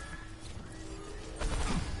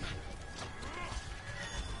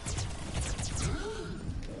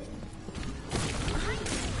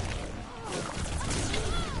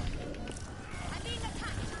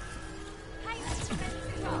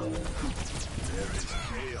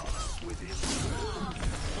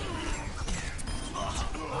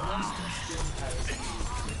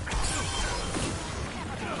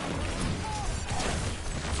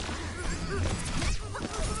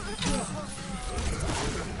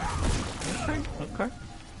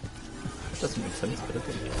 sense, but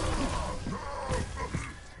okay.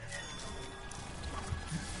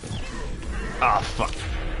 Ah, fuck.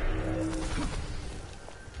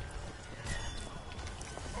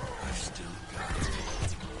 I've still got it.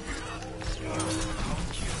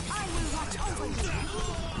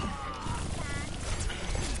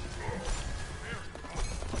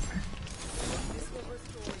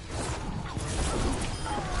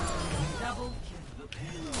 Double kill. The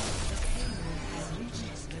payload has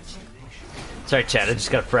reached the checkpoint. Sorry, Chad, I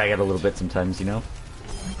just gotta frag out a little bit sometimes, you know?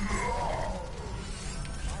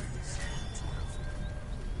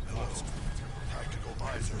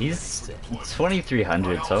 He's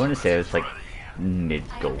 2300, so I want to say it's like mid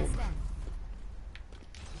gold.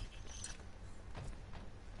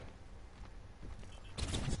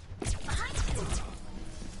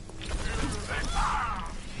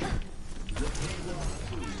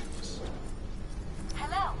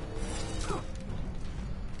 Hello.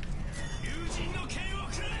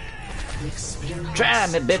 Try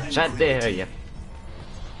me, bitch, I dare ya.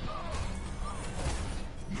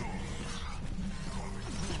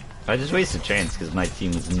 I just wasted a chance because my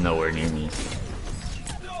team was nowhere near me.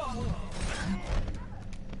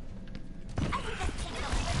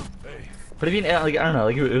 But I mean, like, I don't know,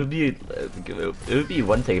 like it would be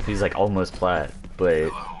one thing if he's like almost flat,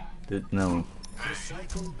 but no. The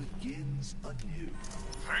cycle begins anew.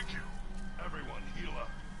 Thank you. Everyone heal up.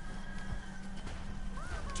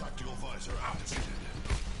 Tactical visor activated.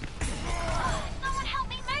 Someone help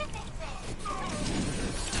me move this thing.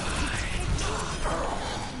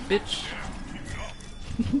 Bitch.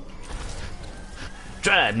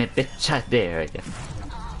 Try me, bitch, I dare ya.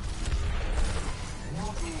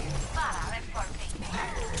 Para reporting.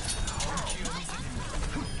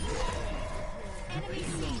 Enemy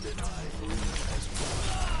seen.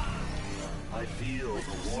 I feel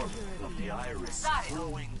the warmth of the iris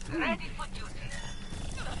flowing through. Ready for duty.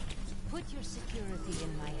 Put your security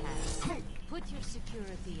in my hands. Put your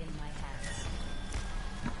security in my hands.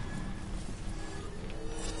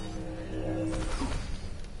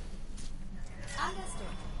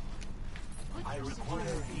 Understood. Put I your require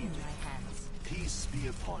security in healing. my hands. Peace be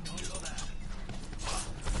upon you.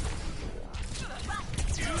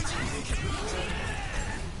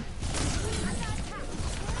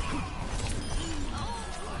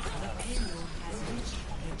 The payload has reached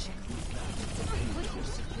the checkpoint. Put your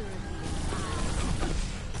security in my hands.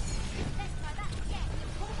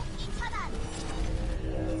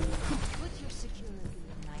 Put your security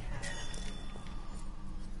in my hands.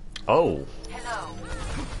 Oh. Hello.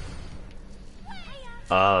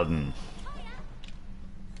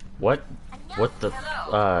 What? What the?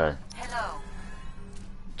 Hello.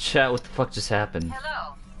 Chat. What the fuck just happened?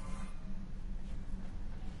 Hello.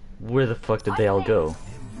 Where the fuck did they all go?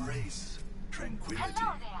 Embrace tranquility.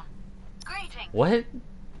 Hello there. Greetings. What?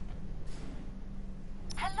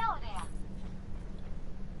 Hello there.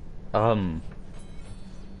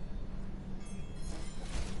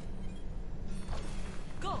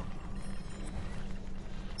 Go!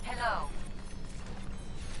 Hello.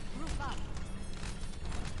 Group up.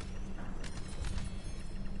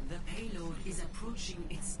 The payload is approaching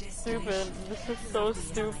its destination. Stupid. This is so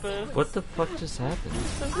stupid. What the fuck just happened?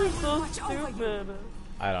 This is so stupid.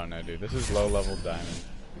 I don't know, dude. This is low level diamond.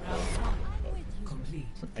 Complete.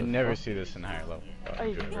 I never see this in higher level. But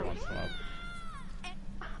I do it every once in a while.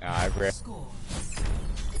 Nah, I rarely. Score.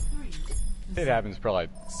 It happens probably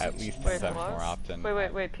at least 10 Wait, times what? more often.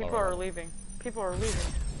 Wait. People are leaving. People are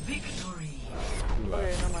leaving. Victory.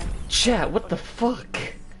 Okay, never mind. Chat. What the fuck?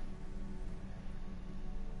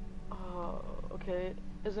 Okay.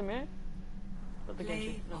 Is it me? Or the Play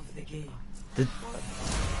Genji? of the game.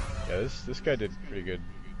 Yeah, this guy did pretty good.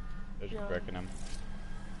 Just Yeah. wrecking him.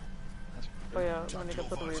 Oh yeah, when he got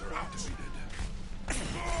the reaper.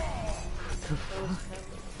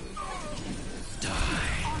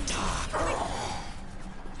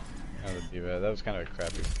 That would be bad. That was kind of a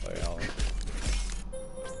crappy play. I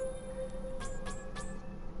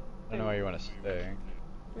don't know why you want to stay.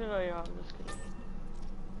 Yeah, I'm just kidding.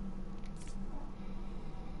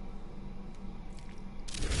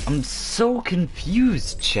 I'm so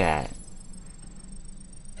confused, chat.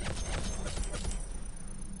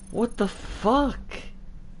 What the fuck?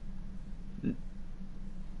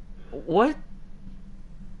 What?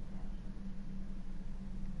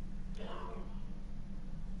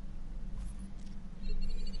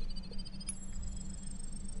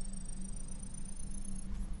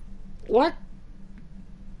 What?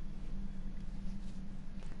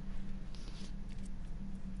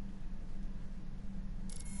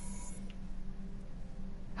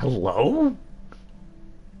 Hello?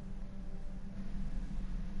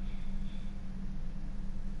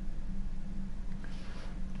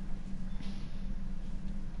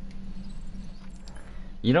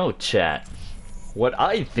 You know, chat, what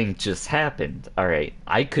I think just happened, alright,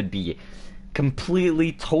 I could be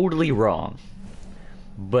completely, totally wrong,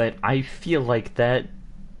 but I feel like that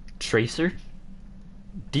Tracer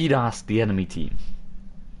DDoSed the enemy team.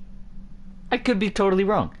 I could be totally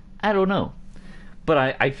wrong. I don't know.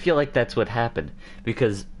 But I feel like that's what happened.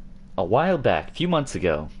 Because a while back, a few months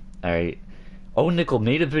ago, alright, Nickel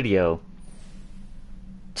made a video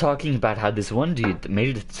talking about how this one dude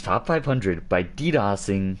made it to top 500 by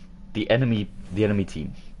DDoSing the enemy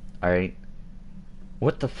team. Alright?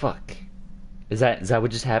 What the fuck? Is that what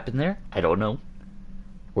just happened there? I don't know.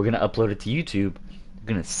 We're gonna upload it to YouTube. We're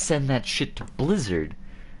gonna send that shit to Blizzard.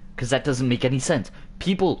 Because that doesn't make any sense.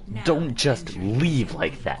 People don't just leave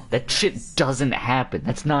like that. That shit doesn't happen.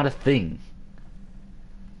 That's not a thing.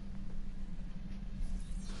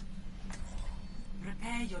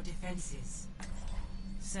 Prepare your defenses.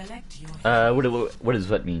 Select your what does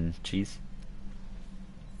that mean, Cheese?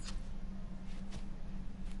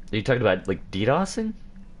 Are you talking about, like, DDoSing?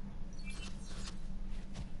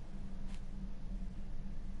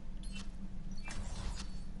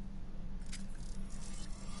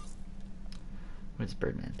 What is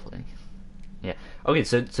Birdman playing? Yeah. Okay,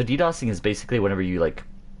 so DDoSing is basically whenever you, like...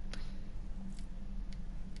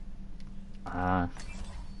 fuck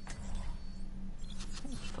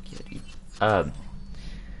yeah, dude.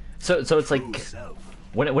 So it's like...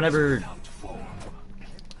 Whenever...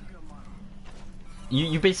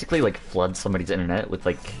 You basically, like, flood somebody's internet with,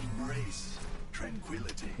 like...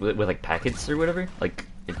 With like, packets or whatever. Like,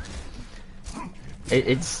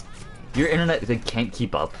 it's... Your internet, they can't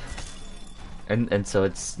keep up. And so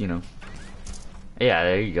it's, you know... Yeah,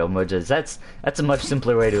 there you go, Mojas. That's a much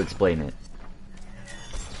simpler way to explain it.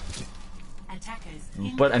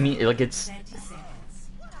 But, I mean, like, it's...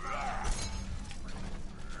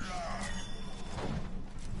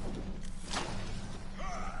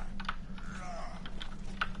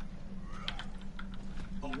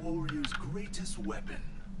 A warrior's greatest weapon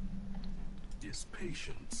is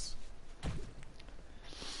patience.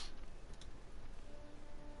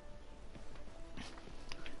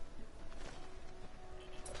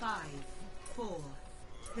 Five, 4,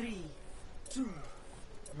 3, 2,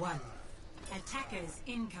 1. Attackers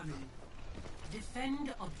incoming.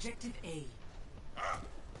 Defend objective A.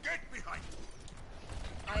 Get behind!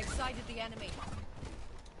 I've sighted the enemy.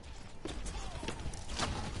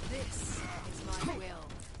 This is my will.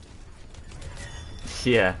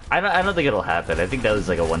 Yeah, I don't think it'll happen. I think that was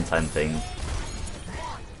like a one-time thing.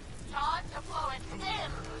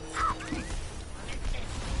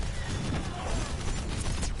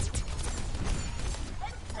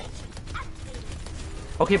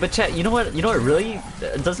 Okay, but chat, you know what really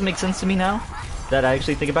doesn't make sense to me now that I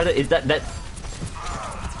actually think about it is that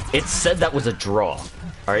it said that was a draw.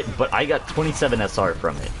 All right, but I got 27 SR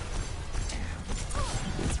from it.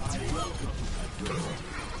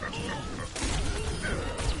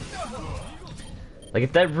 Like,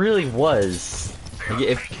 if that really was, like,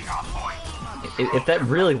 if that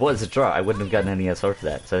really was a draw, I wouldn't have gotten any SR for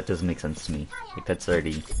that. So that doesn't make sense to me. Like, that's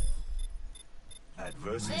already.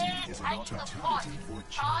 Adversity is an opportunity for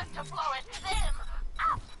change.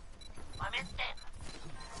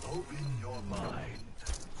 Open your mind.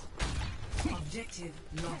 Objective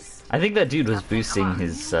lost. I think that dude was boosting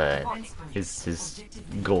his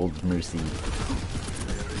gold mercy.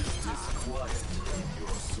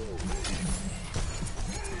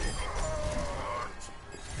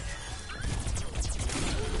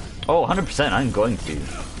 Oh, 100%, I'm going to. You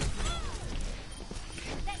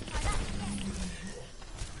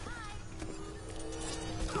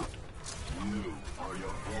are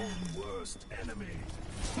your own worst enemy.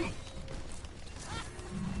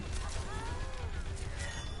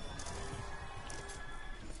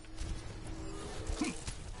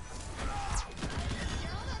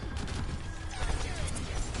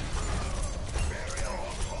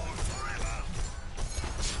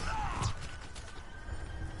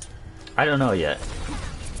 I don't know yet.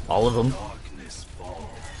 All of them?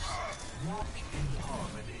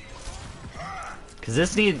 Cause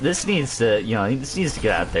this needs to, you know, this needs to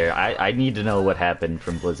get out there. I need to know what happened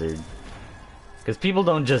from Blizzard. Cause people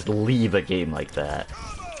don't just leave a game like that.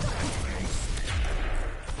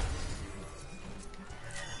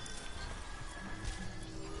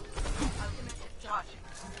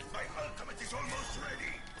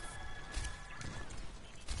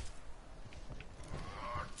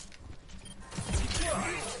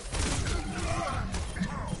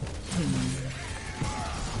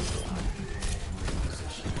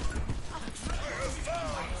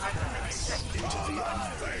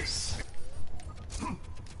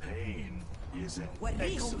 Pain is an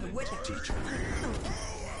excellent teacher.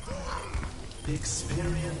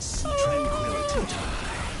 Experience tranquility.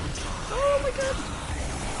 Oh my god.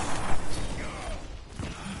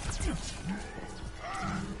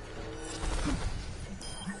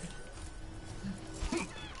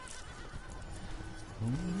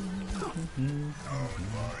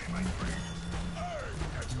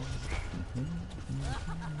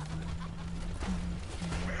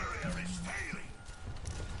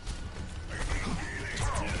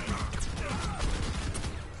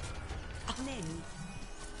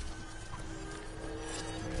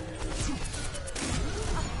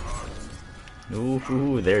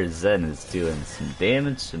 Ooh, there's Zen is doing some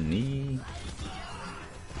damage to me.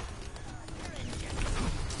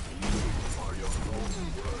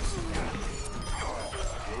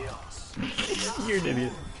 You're an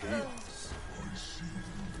idiot.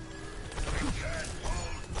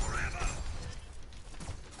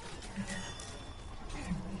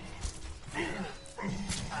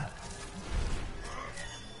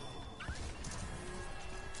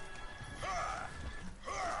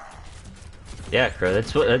 Yeah, Crow,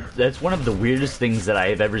 that's one of the weirdest things that I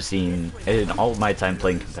have ever seen in all of my time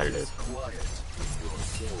playing competitive.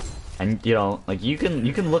 And you know, like you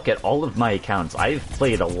can look at all of my accounts. I've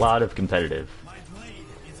played a lot of competitive.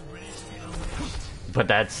 But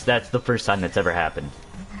that's the first time that's ever happened.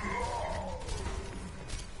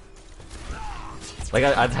 Like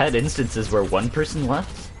I've had instances where one person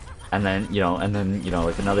left and then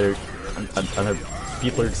like another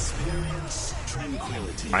people are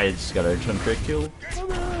I just got a jump trick kill.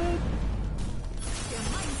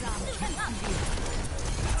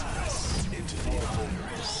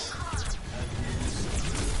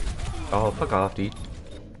 Oh, fuck off, dude.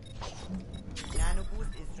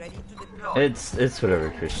 It's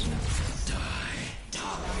whatever, Christian.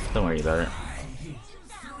 Don't worry about it.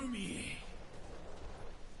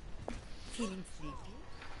 Feeling sleepy?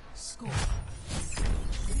 Score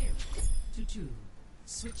 0-2.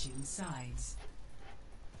 Switching sides.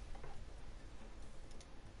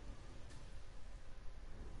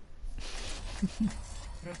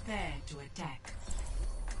 Prepare to attack.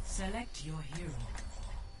 Select your hero.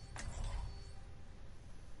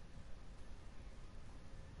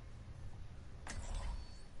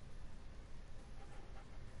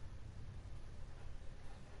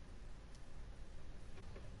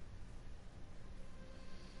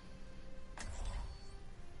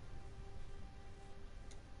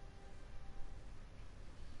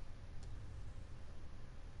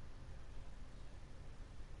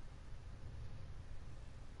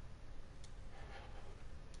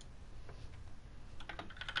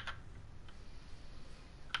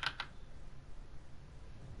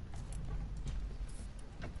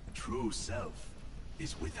 True self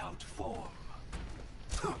is without form.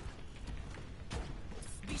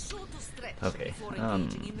 Be sure to stretch Okay, before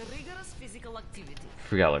engaging in the rigorous physical activity.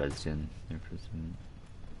 Forgot what I was doing there for a second.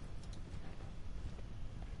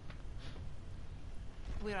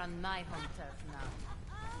 We're on my home turf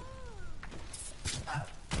now.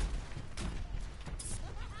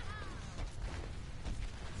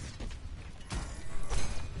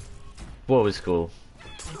 What was cool?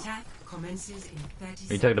 Attack commences in 30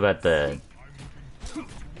 Are you talking about the...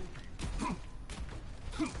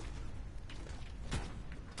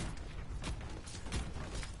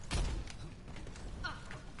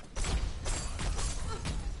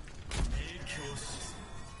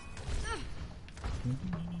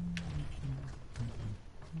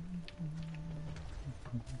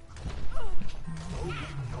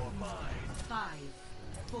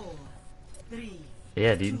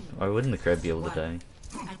 Yeah, dude. Why wouldn't the crab be able to die?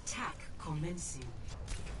 Attack commencing.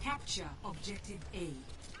 Capture objective A.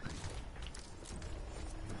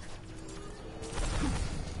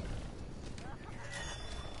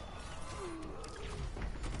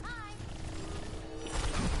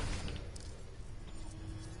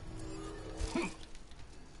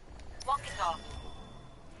 Walk it off.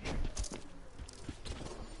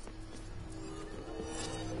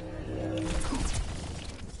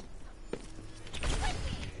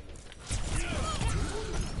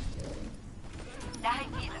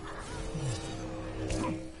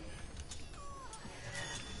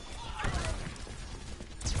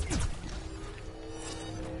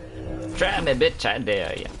 Try me, bitch, I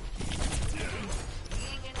dare ya.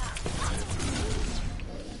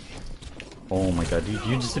 Oh my god, dude,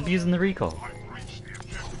 you're just abusing the recall.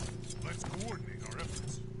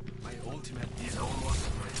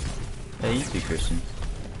 Hey, you too, Christian.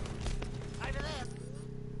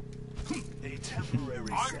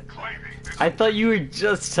 I thought you were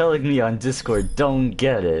just telling me on Discord, don't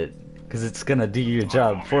get it, because it's gonna do your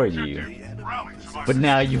job for you. But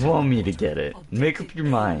now you want me to get it. Make up your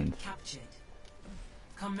mind.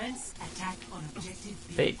 Commence attack on objective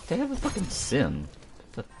B. They have a fucking sim.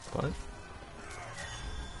 What the fuck?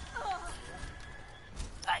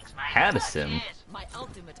 Thanks, mate. Had a sim. Cheers. My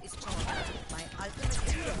ultimate is charged. My ultimate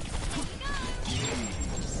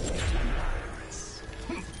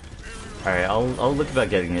Alright, I'll look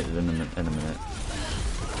about getting it in a minute.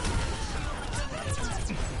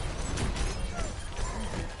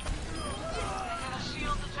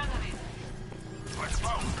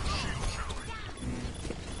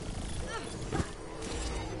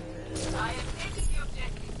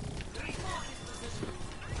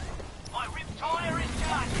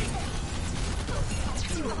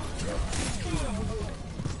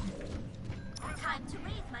 Time to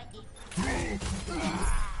raise my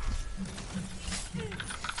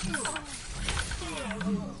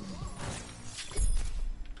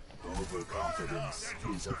Overconfidence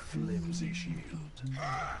is a flimsy shield.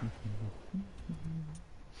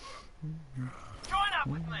 Join up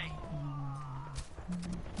with me.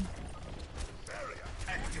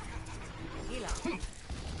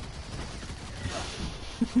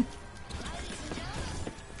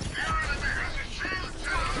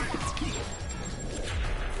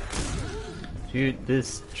 Dude,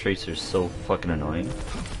 this Tracer's so fucking annoying.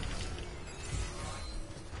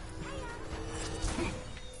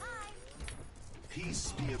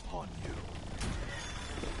 Peace be upon you.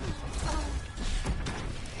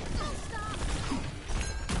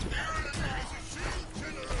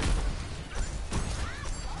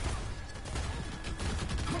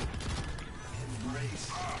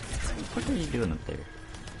 What are you doing up there?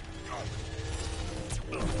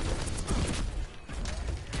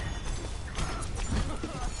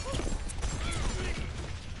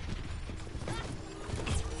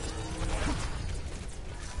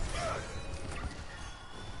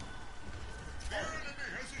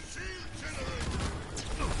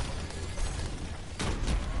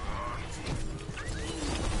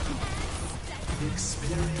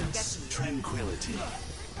 Experience tranquility.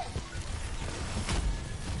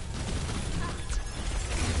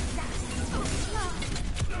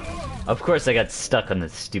 Of course I got stuck on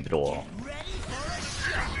this stupid wall.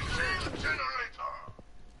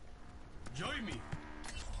 Join me.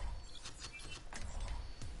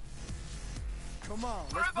 Come on,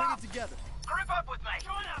 let's bring it together. Group up with me.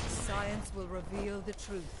 Join up. Science will reveal the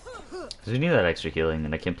truth. Cause we need that extra healing,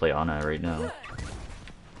 and I can't play Ana right now.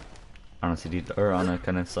 Honestly, dude, or Ana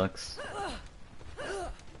kind of sucks.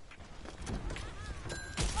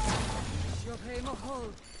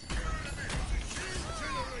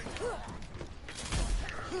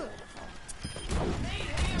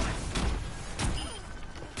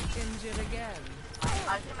 Injured again.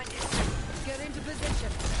 Get into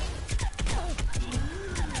position.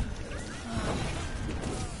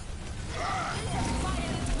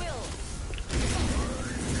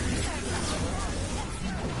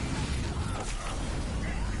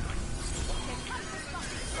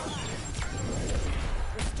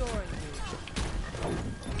 Restoring you.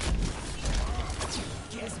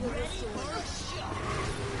 This will restore you.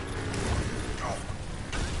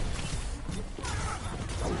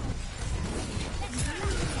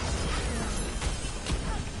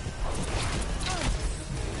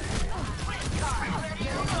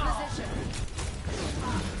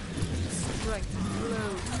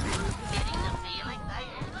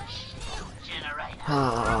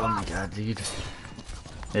 Oh my god, dude.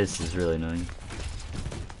 This is really annoying.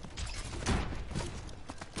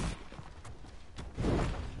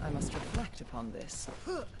 I must reflect upon this.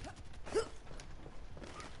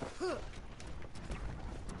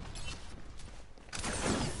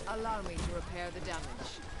 Allow me to repair the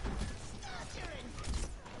damage.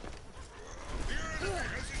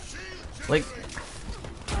 Like,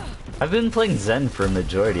 I've been playing Zen for a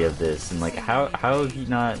majority of this, and like, how have you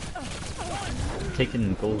not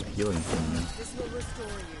taken gold healing from me? This will restore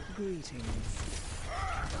you. Greetings.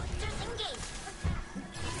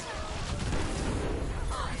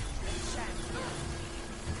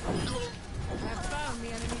 I've found the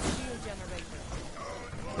enemy's shield generator.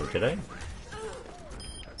 Oh, did I?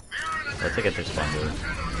 I think I just found it.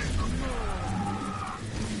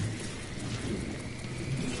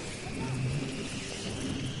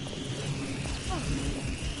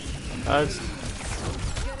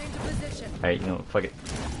 Alright, you know what, fuck it.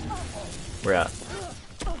 We're out.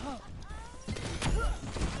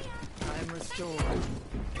 I'm restored.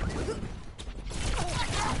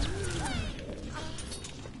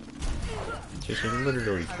 Just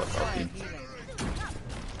literally fuck off, dude.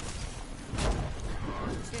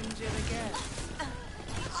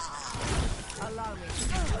 Allow me.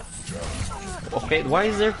 Okay, why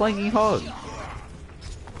is there flanking hog?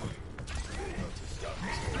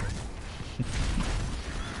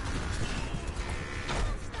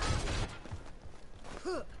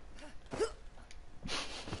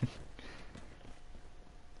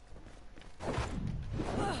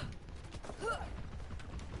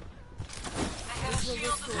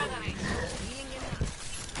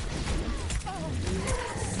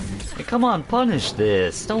 Hey, come on, punish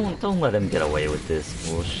this. Don't let him get away with this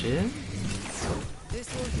bullshit. This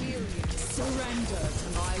will heal you. Surrender to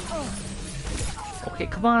my will. Okay,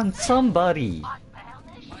 come on, somebody.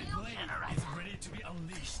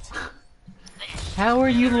 How are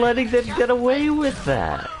you letting them get away with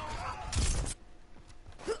that?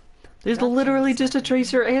 There's literally just a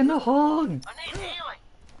tracer and a hog. I need healing.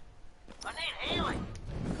 I need healing.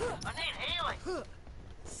 I need healing.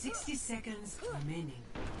 60 seconds remaining.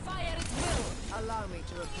 Fire at will. Allow me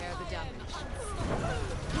to repair the damage.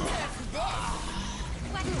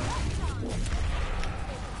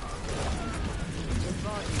 Your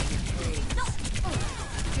body betrays.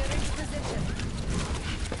 Get into position.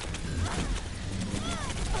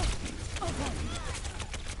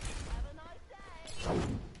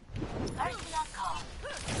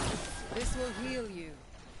 This will heal you.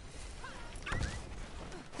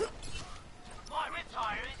 My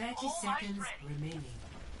retire is 30 almost seconds ready. remaining.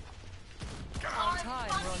 Our time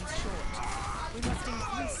runs short. We must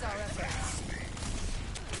increase our efforts.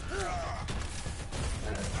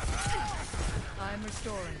 I'm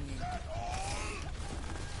restoring you.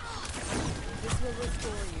 This will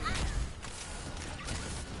restore you.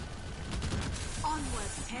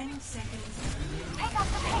 Onward. 10 seconds remaining.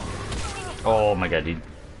 Oh my god, dude.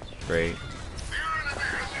 Great.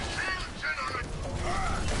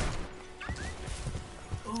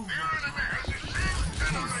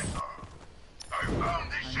 I'm not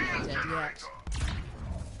dead yet.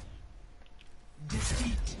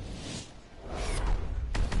 Defeat.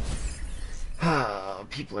 Ah,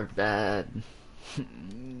 people are bad.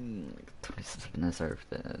 27 SR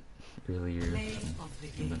for that earlier. Play of the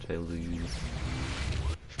How game. much I lose.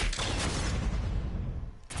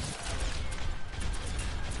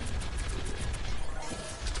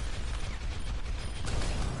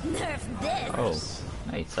 Nerf this! Oh,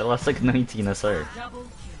 nice. I lost like 19 SR. Double kill.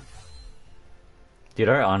 Dude,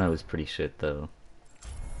 our Ana is pretty shit though.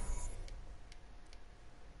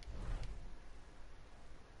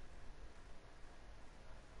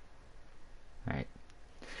 Alright.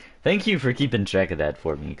 Thank you for keeping track of that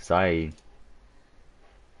for me, because I...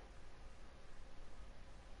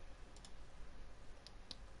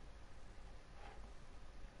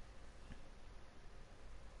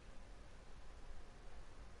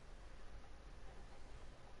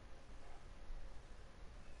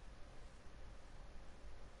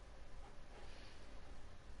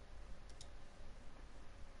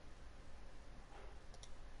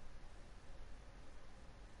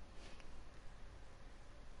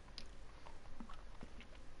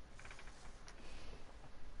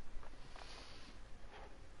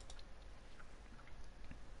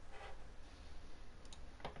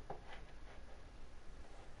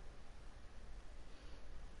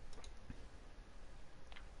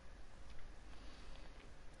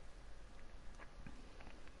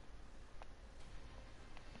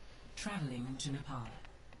 Traveling to Nepal.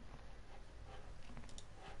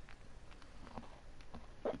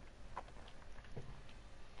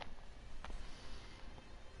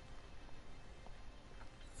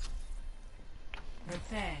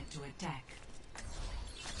 Prepare to attack.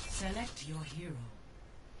 Select your hero.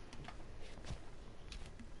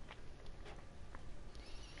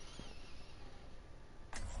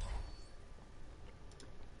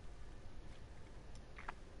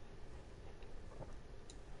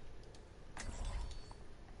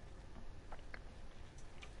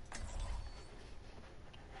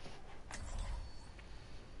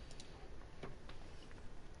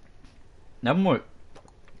 I'm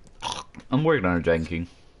working on a Dragon King.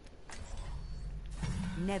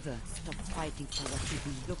 Never stop fighting for what you do.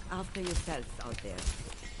 Look after yourselves out there.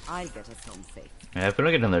 I'll get us home safe. Yeah, if I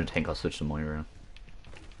don't get another tank, I'll switch to Moira.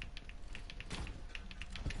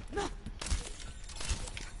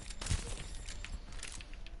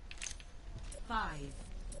 Five,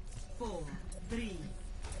 4, 3,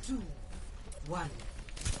 2, 1.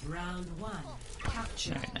 Round 1.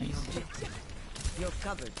 Capture Very the nice. objective. You're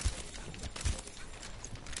covered.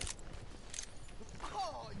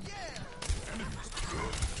 Oh, yeah!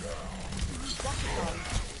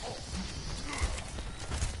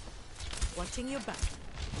 Watching your back.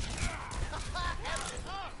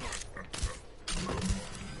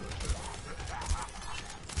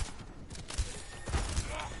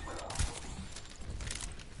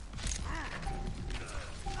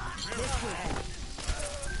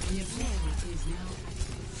 The objective is now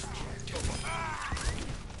active.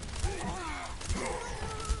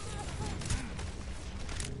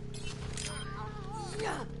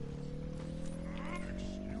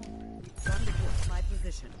 Thunderbolt's my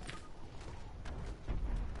position.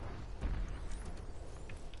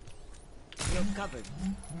 Covered.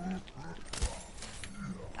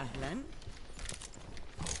 Ahlan?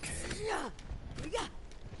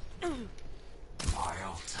 My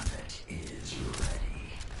ultimate is ready.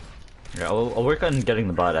 Yeah, I'll work on getting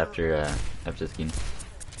the bot after this game,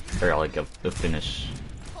 or like a finish.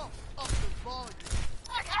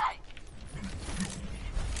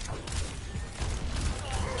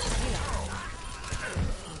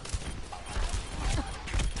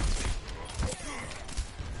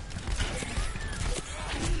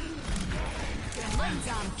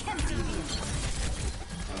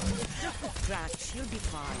 Just a scratch, you'll be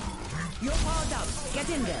fine. You're powered up. Get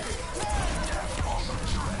in there.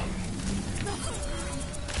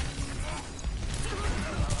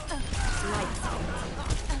 Lights out.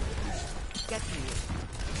 Get me.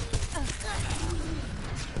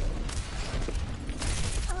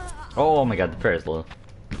 Oh my god, the prayer is low.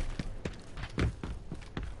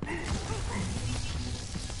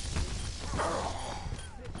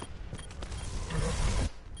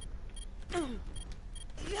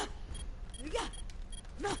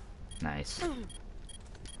 Nice.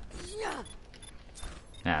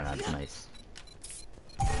 Yeah, that's nice.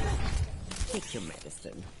 Take your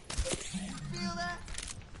medicine. Feel that?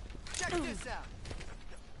 Check this out.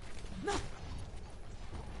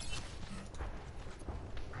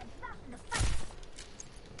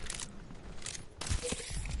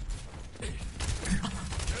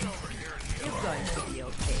 You're going to be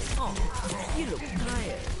okay. Oh, you look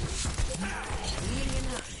tired. Really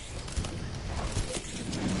enough.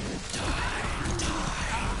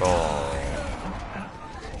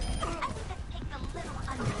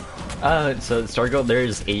 So Stargirl,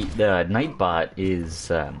 there's the Nightbot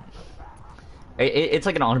is it's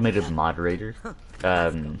like an automated moderator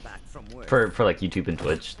for like YouTube and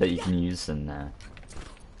Twitch that you can use and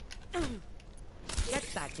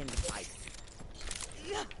Get back in the fight.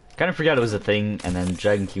 kind of forgot it was a thing, and then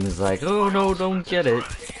Dragon King was like, "Oh no, don't get it.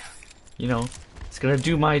 You know, it's gonna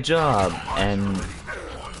do my job," and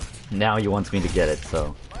now he wants me to get it.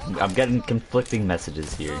 So I'm getting conflicting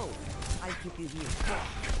messages here. I'll keep you here.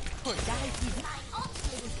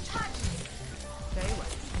 Very well.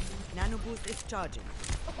 Nano boost is charging.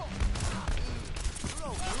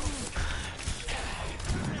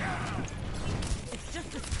 It's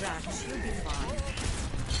just a scratch. You'll be fine.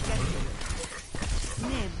 Get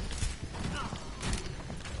in. Nim.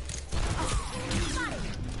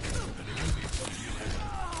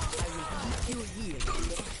 I will keep you here.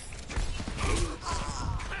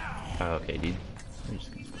 Okay, dude. I'm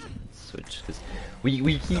just gonna switch because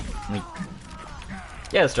we keep like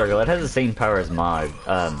yeah, Stargirl. It has the same power as Mod,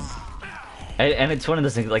 and it's one of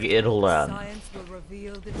those things like it'll Science will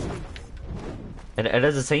reveal the truth. it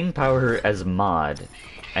has the same power as Mod,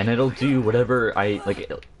 and it'll do whatever I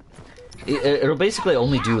like. It'll basically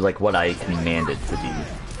only do like what I command it to do.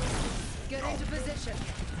 Get into position.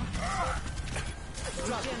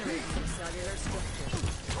 Regenerate some cellular structure.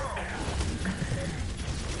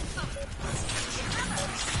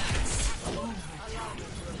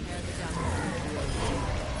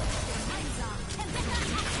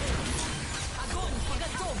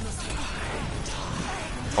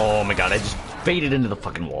 Oh my god! I just baited into the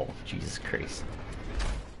fucking wall. Jesus Christ,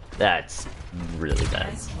 that's really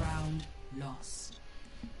bad. First round lost.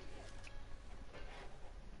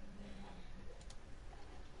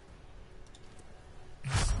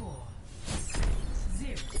 Score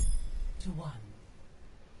 0-1.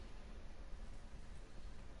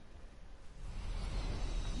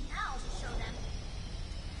 I'll show them.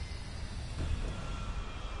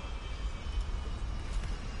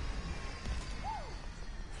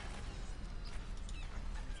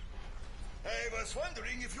 I was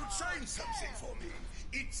wondering if you'd sign something for me.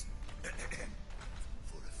 It's for a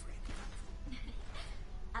friend.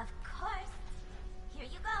 Of course. Here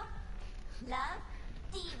you go. Love,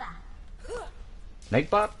 Diva.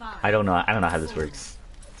 Nightbot? I don't know. I don't know how this works.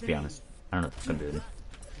 To be honest, I don't know if it's gonna do it.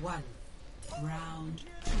 1. Round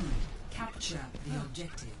 2. Capture the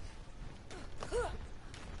objective.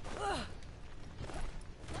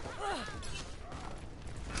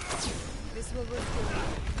 This will restore.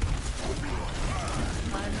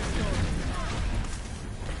 I'm restored.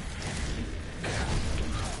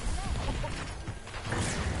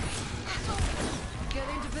 Get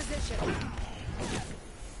into position.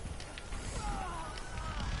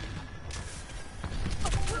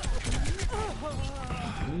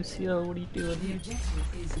 Lucio, what are you doing? The objective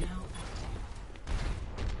is now.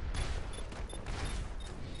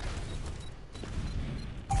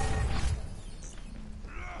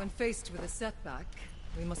 When faced with a setback,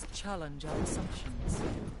 we must challenge our assumptions.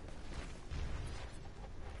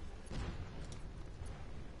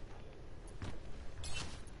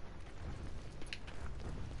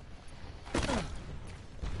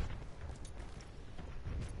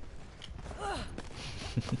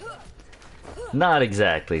 Not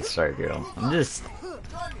exactly, Stargirl. I'm just...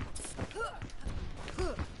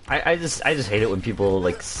 I just hate it when people,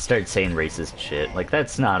 like, start saying racist shit. Like,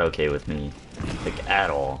 that's not okay with me. Like, at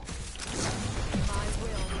all.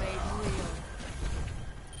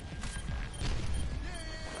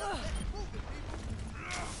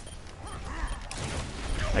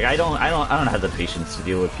 Like, I don't have the patience to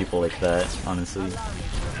deal with people like that, honestly.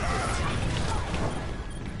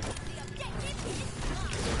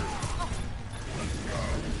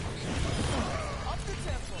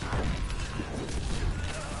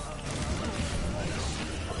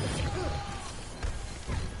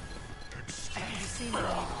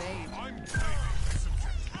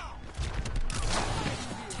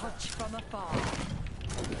 Touch from afar.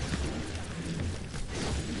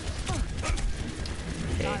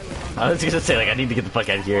 I was gonna say, like, I need to get the fuck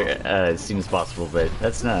out of here as soon as possible, but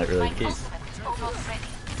that's not really the case.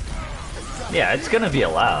 Yeah, it's gonna be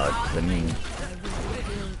allowed. I mean...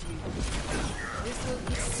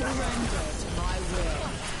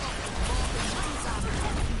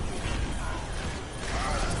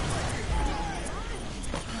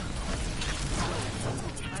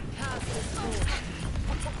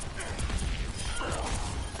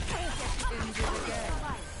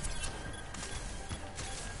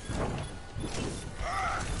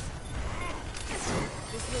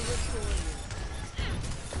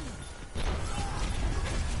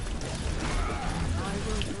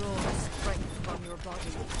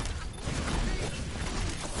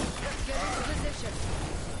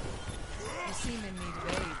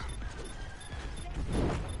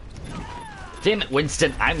 Damn it,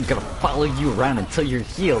 Winston, I'm gonna follow you around until you're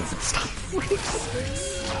healed and stop.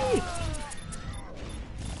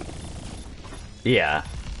 Yeah.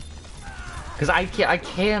 Because I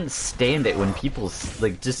can't stand it when people,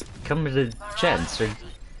 like, just come into chat and start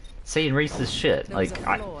saying racist shit. Like,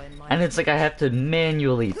 and it's like I have to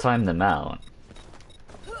manually time them out.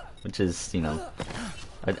 Which is, you know,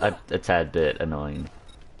 a tad bit annoying.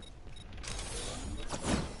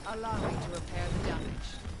 Allow me to repair the damage.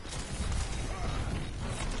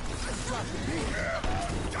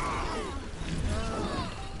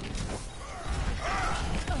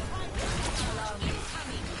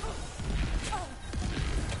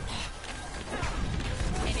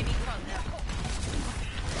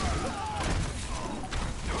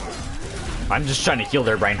 I'm just trying to heal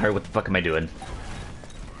there, Reinhardt. What the fuck am I doing?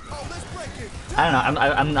 I don't know.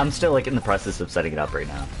 I'm still like in the process of setting it up right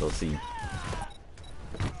now. We'll see.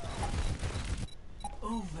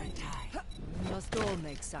 Overtime. We must all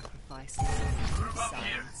make sacrifices.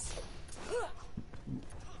 Silence.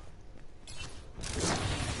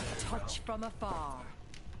 Touch from afar.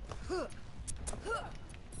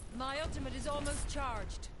 My ultimate is almost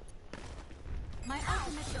charged. My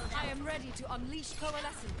ultimate I am ready to unleash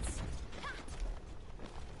coalescence.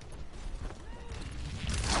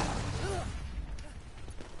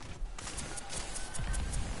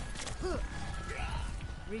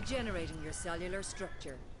 Regenerating your cellular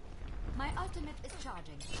structure. My ultimate is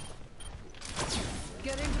charging.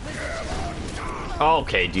 Get into position.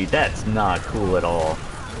 Okay, dude, that's not cool at all.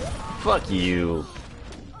 Fuck you.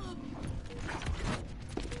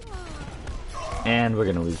 And we're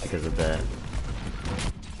gonna lose because of that.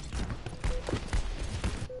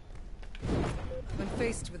 When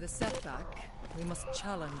faced with a setback, we must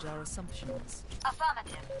challenge our assumptions.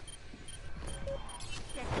 Affirmative.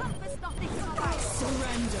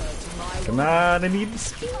 Surrender to my Come on, I need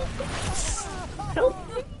speed. Help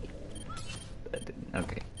me. That didn't,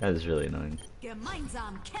 okay, that was really annoying.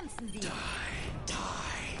 Gemeinsam kämpfen wir.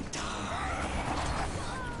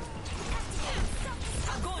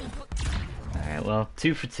 Alright, well,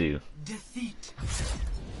 2 for 2. Defeat.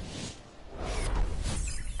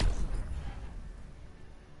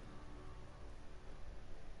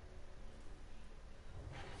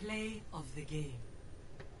 Play of the game.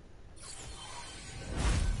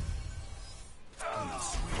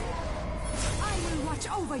 I will watch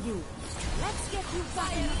over you. Let's get you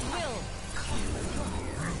back in at will.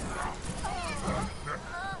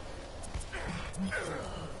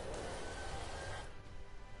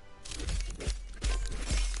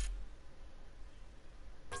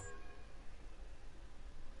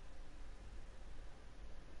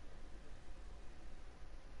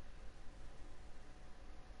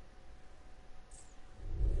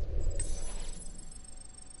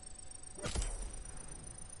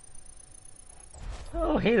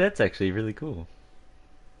 Oh, hey, that's actually really cool.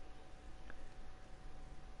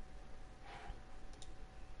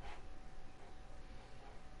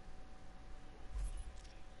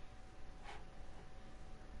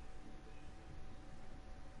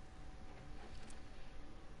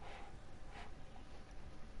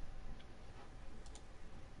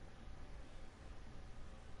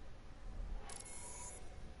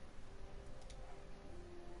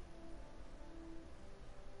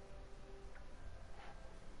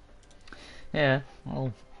 Yeah,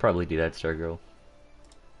 I'll probably do that, Stargirl.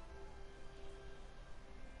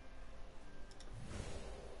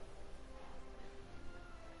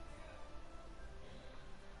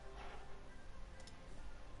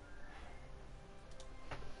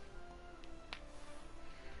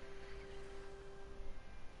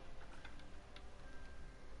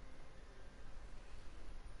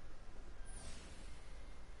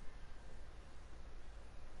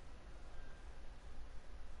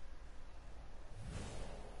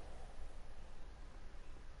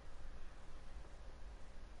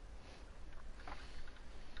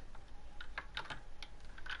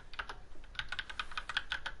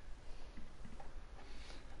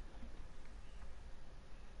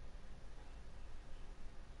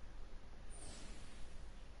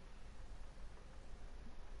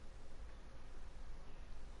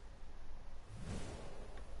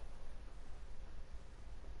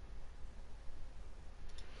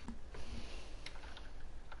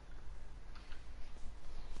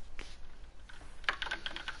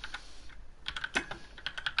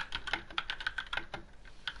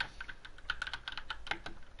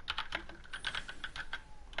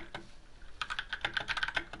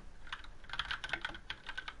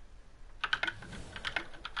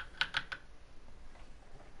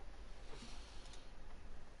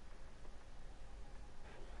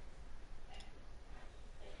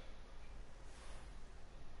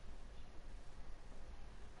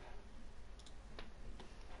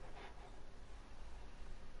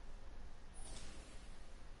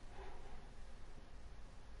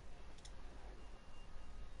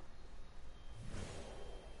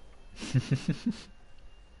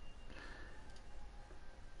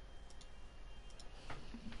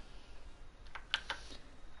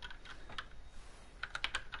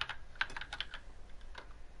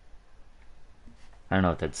 I don't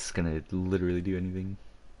know if that's gonna literally do anything.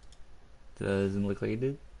 Doesn't look like it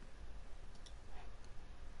did.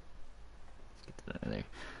 Let's get to that there.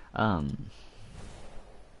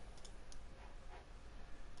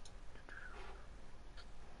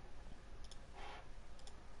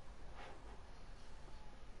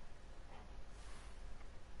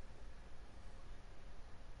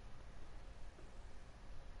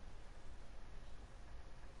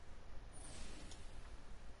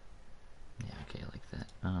 Yeah, okay, like that.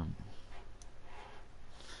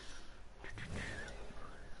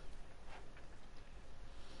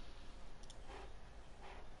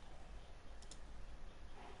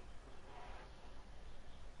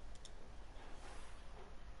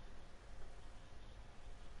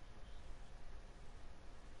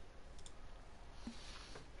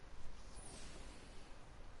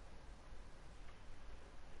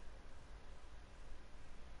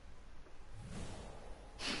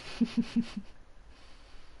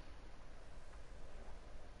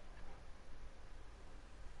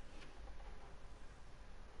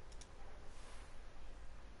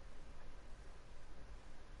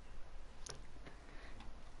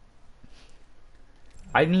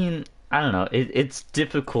 I mean, I don't know. It's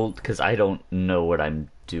difficult because I don't know what I'm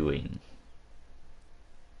doing.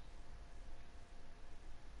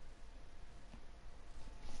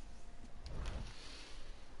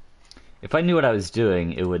 If I knew what I was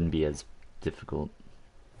doing, it wouldn't be as difficult.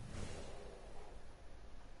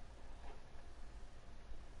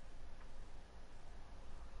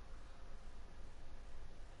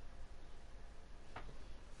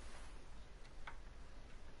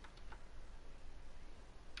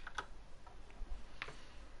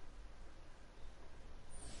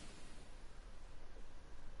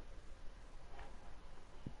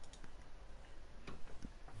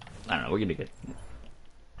 I don't know, we're gonna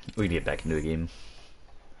get back into the game.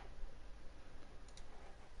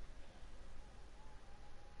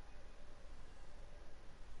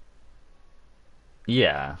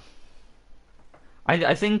 Yeah.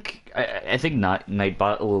 I think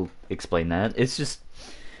Nightbot will explain that. It's just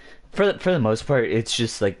for the most part it's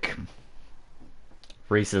just like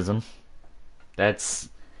racism. That's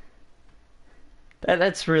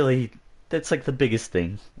really that's like the biggest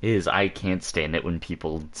thing is I can't stand it when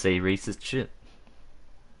people say racist shit.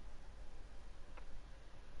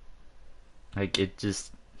 Like it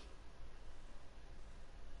just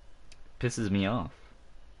pisses me off.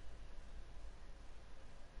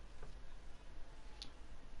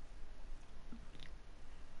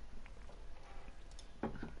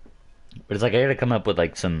 But it's like I gotta come up with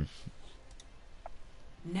like some.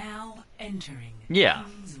 Now entering. Yeah,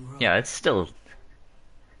 yeah, that's still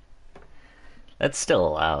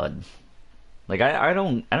allowed. Like I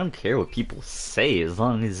don't care what people say as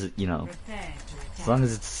long as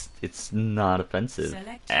it's not offensive.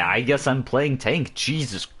 I guess I'm playing tank.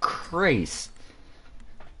 Jesus Christ.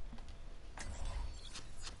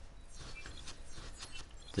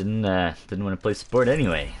 Didn't want to play support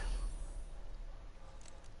anyway.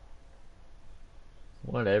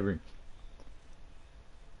 Whatever.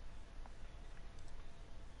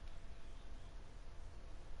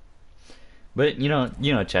 But you know,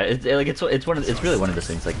 chat. It's really one of those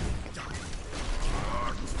things. Like,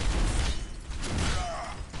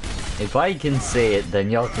 if I can say it,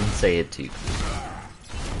 then y'all can say it too.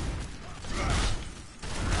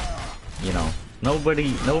 You know,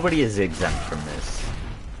 nobody is exempt from this.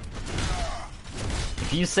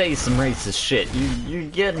 If you say some racist shit, you're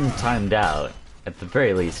getting timed out at the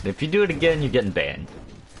very least. And if you do it again, you're getting banned.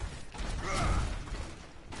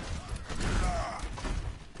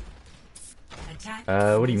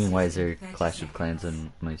 What do you mean, why is there Clash of Clans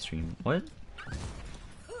on my stream? What?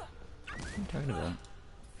 What are you talking about?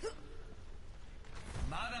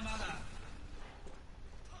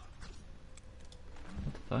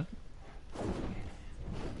 What the fuck?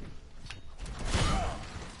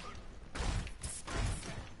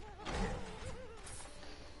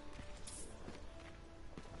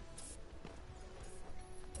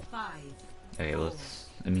 Okay, let's...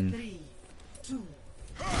 I mean...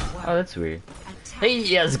 Oh, that's weird. Hey,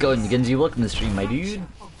 how's it going, Genji? Welcome to the stream, my dude.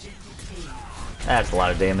 That's a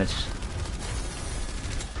lot of damage.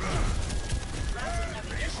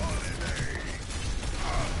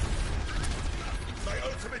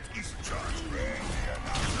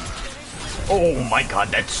 Oh my god,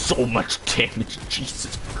 that's so much damage.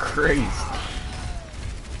 Jesus Christ.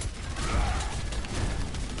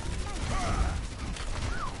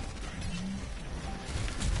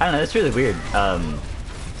 I don't know, that's really weird.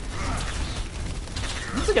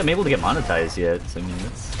 Looks like I'm able to get monetized yet, so I mean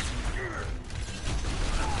that's...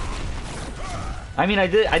 I mean I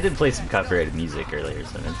did play some copyrighted music earlier,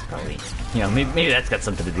 so that's probably, you know, maybe that's got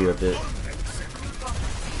something to do with it.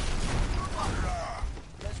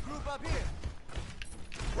 Let's group up here.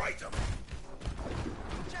 Right up.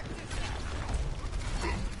 Check this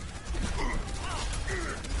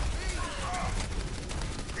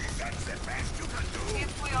That's the best you can do.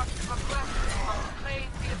 If we are to progress, we must claim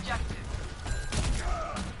the objective.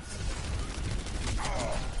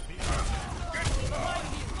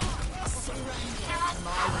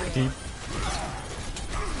 Deep.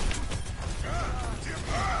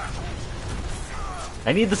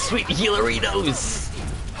 I need the sweet healeritos!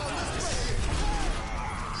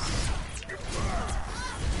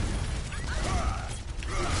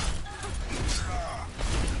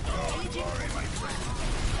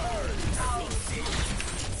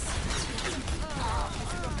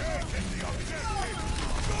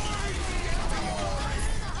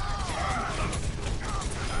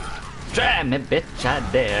 Try me, bitch, I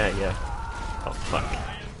dare ya. Oh, fuck.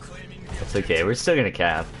 It's okay, we're still gonna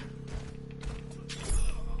cap.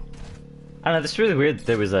 I don't know, that's really weird.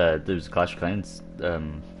 There was Clash of Clans,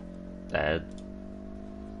 ad.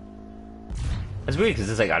 That's weird, because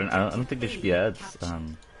it's like, I don't think there should be ads,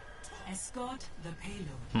 Escort the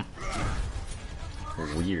payload.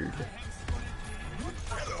 Weird.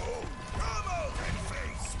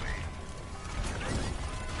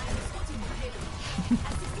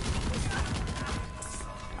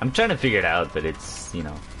 I'm trying to figure it out, but it's, you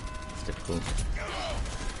know, it's difficult.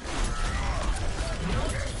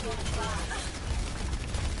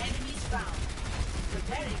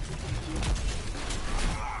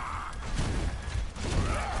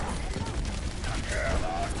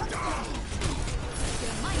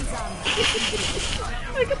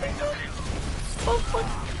 Oh fuck!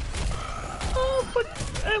 Oh fuck!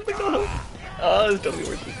 I have to go home. Oh, it's totally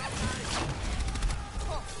worth it.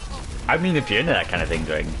 I mean, if you're into that kind of thing,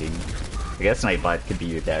 Dragon King, I guess Nightbot could be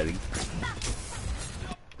your daddy.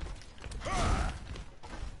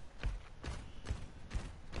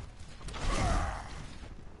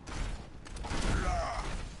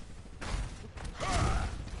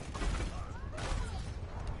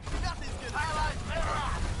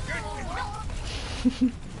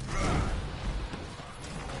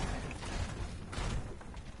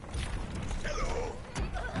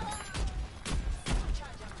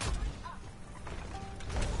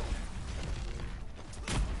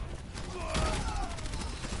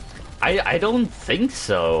 I don't think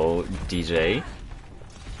so, DJ.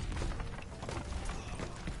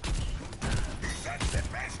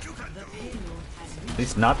 At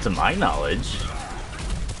least not to my knowledge.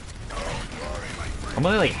 I'm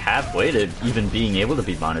only like halfway to even being able to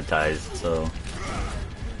be monetized, so...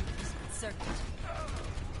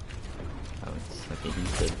 Yeah,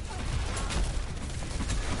 he's dead.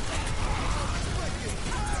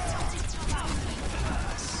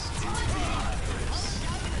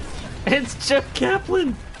 It's Jeff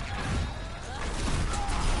Kaplan!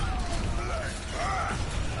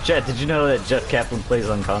 Chat, did you know that Jeff Kaplan plays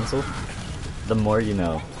on console? The more you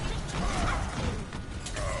know.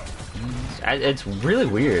 It's really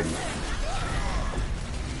weird.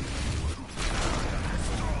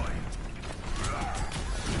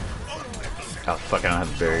 Oh fuck, I don't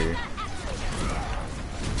have a barrier.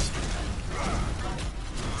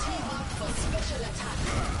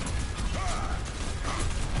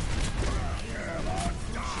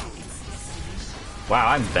 Wow,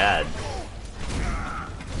 I'm bad.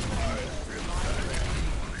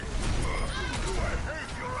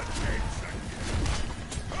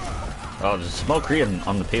 Oh, there's a small Korean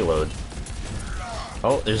on the payload.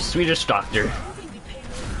 Oh, there's a Swedish doctor.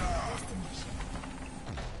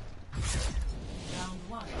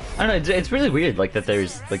 I don't know, it's really weird, like, that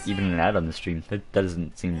there's, like, even an ad on the stream. That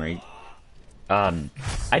doesn't seem right.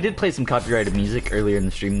 I did play some copyrighted music earlier in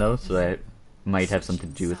the stream, though, so that might have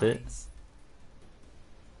something to do with it.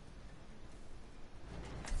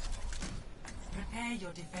 Prepare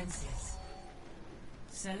your defenses.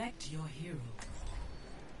 Select your hero.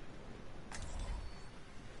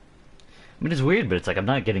 I mean, it's weird, but it's like I'm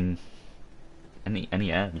not getting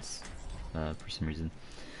any ads for some reason.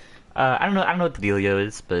 I don't know what the dealio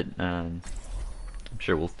is, but I'm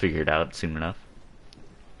sure we'll figure it out soon enough.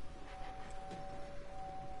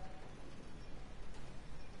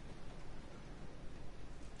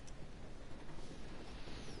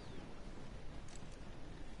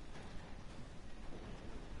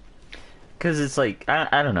 Cause it's like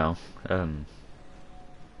I don't know.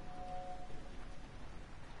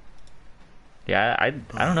 Yeah, I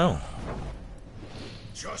don't know.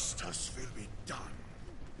 Justice will be done.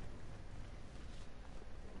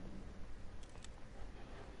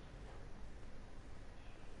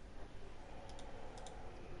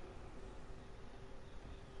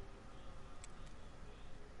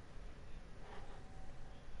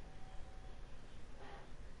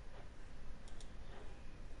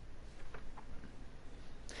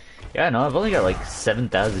 Yeah, no, I've only got like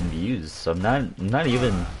 7,000 views, so I'm not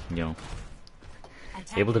even, you know,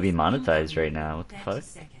 able to be monetized right now. What the fuck?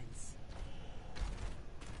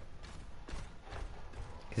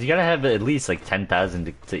 Because you gotta have at least like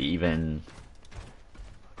 10,000 to even,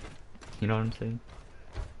 you know what I'm saying?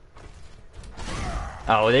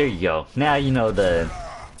 Oh, there you go. Now you know the.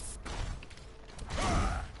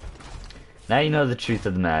 Now you know the truth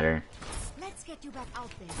of the matter. Let's get you back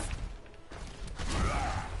out there.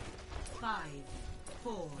 5,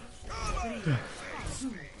 4, 3,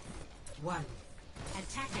 2, 1.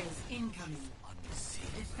 Attackers incoming.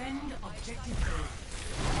 Defend objective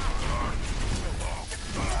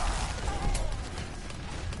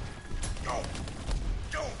Go!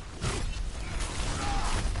 Go!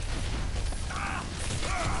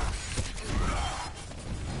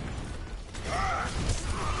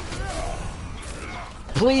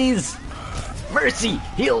 Please! Mercy!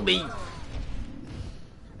 Heal me!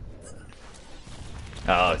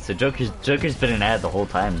 Oh, so Joker's been an ad the whole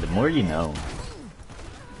time. The more you know.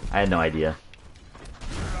 I had no idea.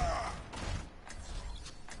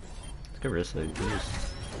 Let's get Rissa.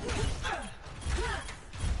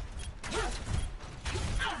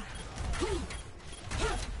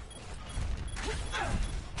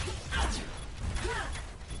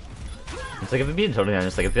 It's like, if I'm being totally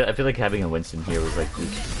honest, like I feel like having a Winston here was like,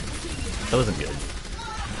 that wasn't good.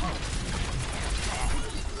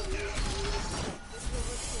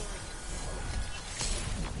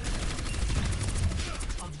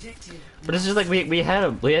 But it's just like we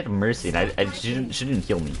had Mercy, and she didn't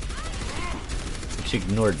heal me. She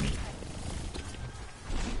ignored me.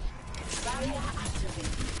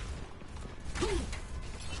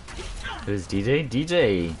 It was DJ.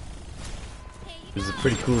 DJ was a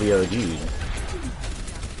pretty coolio dude.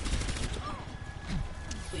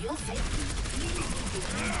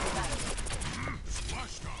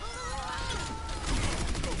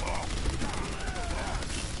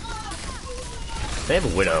 They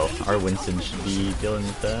have a Widow. Our Winston should be dealing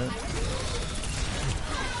with that.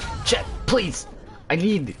 Chat, please! I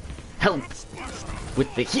need help with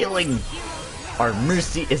the healing! Our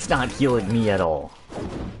Mercy is not healing me at all.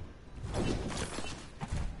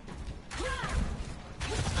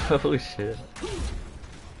 Oh shit.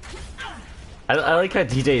 I like how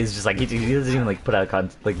DJ is just like, he doesn't even like put out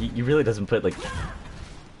content, like he really doesn't put like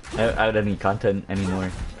out any content anymore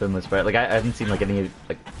for the most part. Like I haven't seen like any,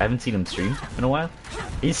 like I haven't seen him stream in a while.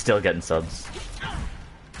 He's still getting subs.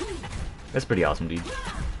 That's pretty awesome, dude.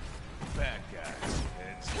 Bad guys.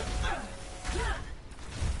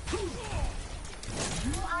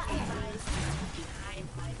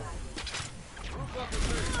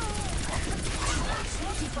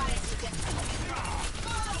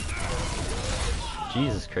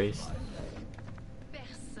 Jesus Christ.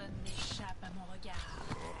 Personne n'échappe à mon regard.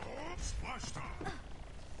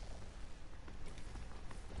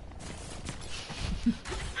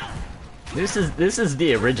 This is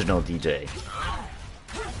the original DJ.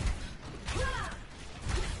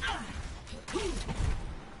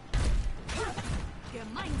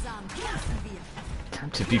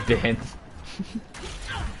 Time to be banned.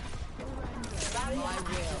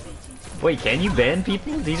 Wait, can you ban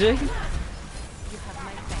people, DJ?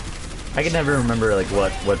 I can never remember like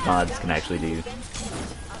what mods can actually do.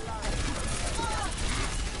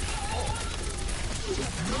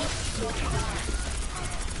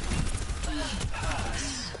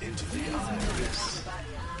 Into the iris.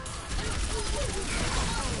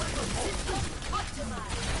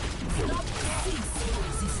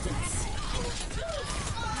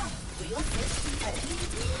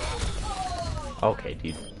 Okay,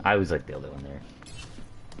 dude. I was like the other one there.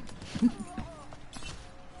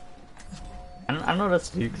 I don't know what else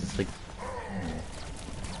to do because it's like.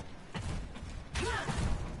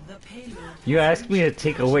 You asked me to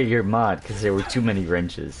take away your mod because there were too many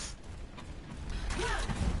wrenches.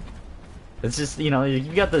 It's just, you know,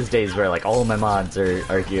 you got those days where like all of my mods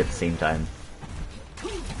are here at the same time.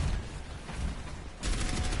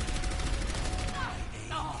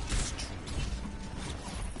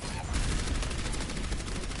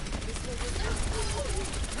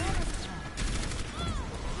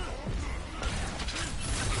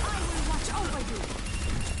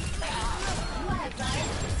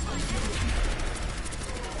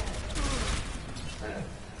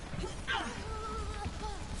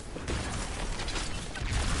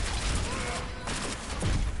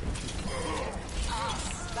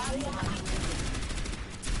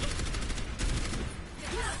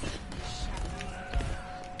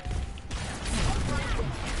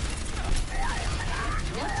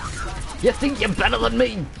 You think you're better than me?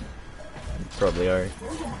 You probably are.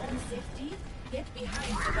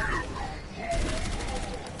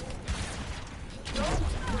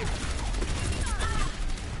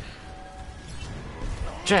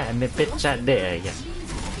 Try me, bitch, I dare ya.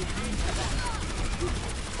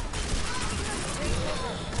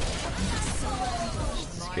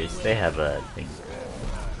 Jesus Christ, they have a thing.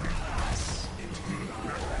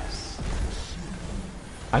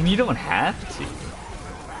 I mean, you don't have to.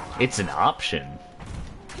 It's an option.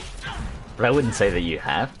 But I wouldn't say that you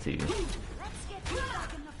have to.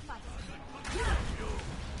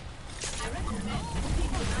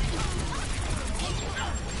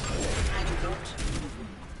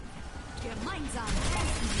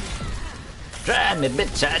 Try me,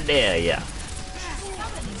 bitch, I dare ya.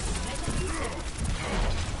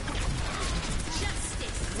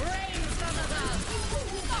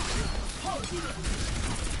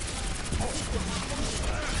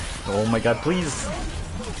 Oh my god, please!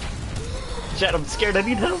 Chad, I'm scared, I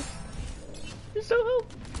need help! There's no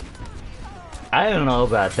help! I don't know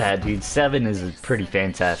about that, dude. 7 is a pretty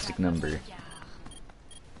fantastic number.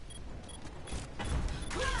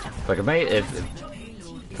 Fuck,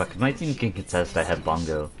 if my team can contest, I have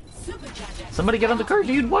Bongo. Somebody get on the card,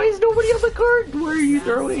 dude! Why is nobody on the card? Where are you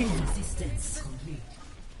throwing?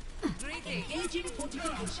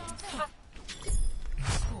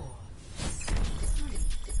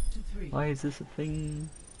 Why is this a thing?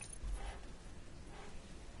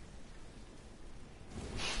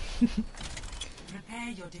 Prepare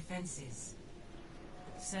your defenses.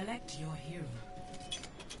 Select your hero.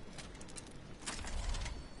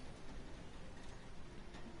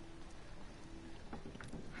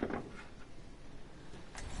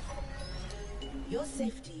 Your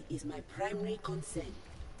safety is my primary concern.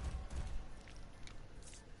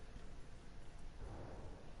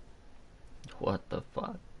 What the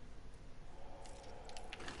fuck?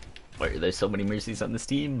 Why are there so many Mercies on this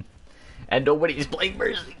team? And nobody's playing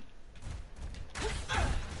Mercy!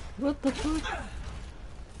 What the fuck?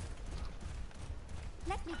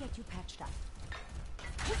 Let me get you patched up.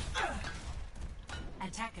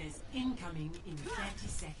 Attackers incoming in 30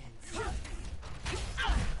 seconds.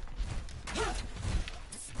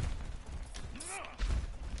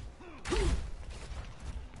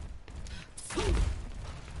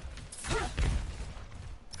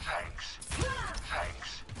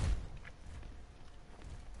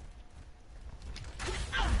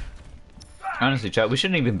 Honestly, chat, we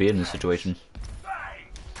shouldn't even be in this situation.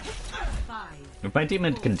 If my team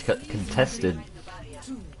had contested,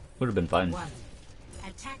 would have been fine.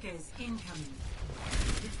 Attackers incoming.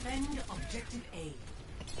 Defend objective A.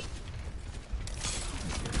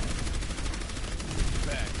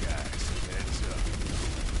 Bad guys, heads up.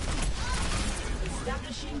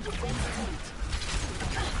 Establishing defense point.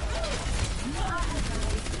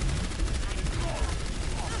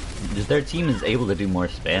 Just their team is able to do more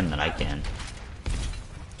spam than I can.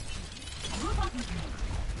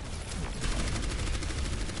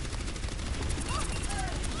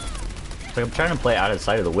 It's like I'm trying to play out of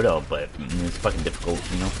sight of the Widow, but it's fucking difficult,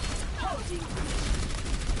 you know?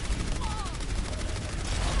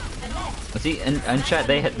 See, and chat,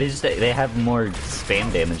 they have more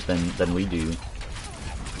spam damage than we do.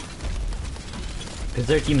 Because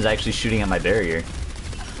their team is actually shooting at my barrier.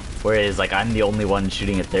 Whereas, like, I'm the only one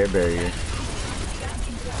shooting at their barrier.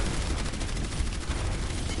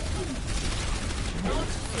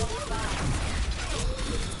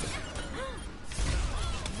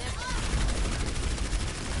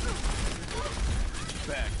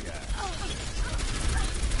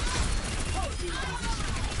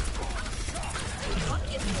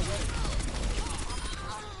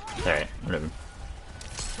 Alright, whatever.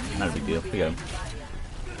 Not a big deal. We got him.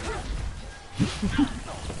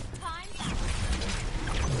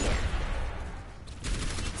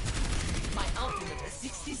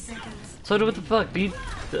 So what the fuck, dude?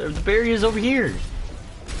 The barrier's over here.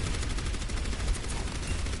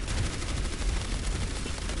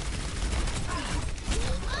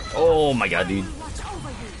 Oh my god, dude.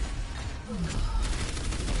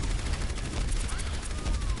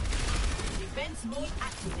 Defense mode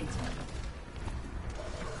activated.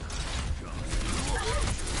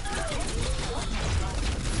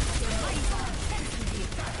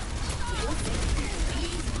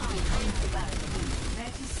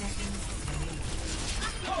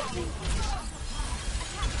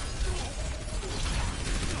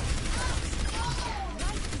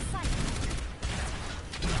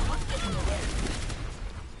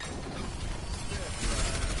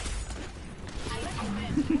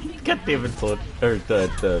 God damn it, Todd. Or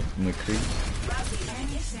the McCree.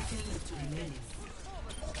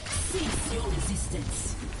 Cease your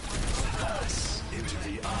resistance. Pass into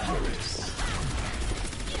the iris.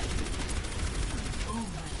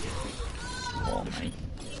 Oh my.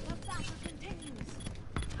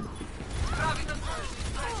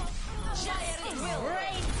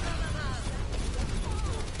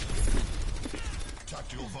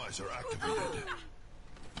 Tactical visor activated.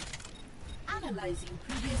 Analyzing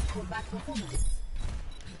previous combat performance.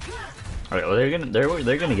 Alright, well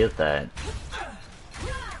they're gonna get that.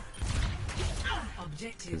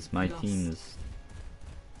 Because my team's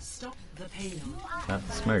not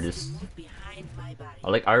the smartest.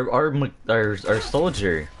 Like our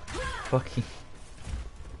soldier. Fucking.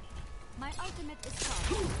 My ultimate is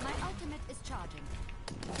charging. My ultimate is charging.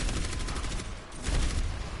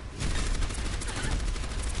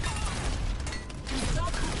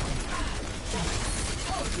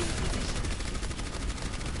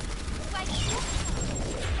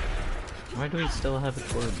 Why do we still have a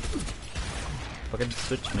cord? Fucking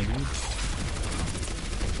switch, my dude.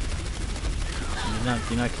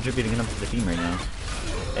 You're not contributing enough to the team right now.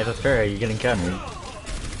 If it's fair, you're getting countered.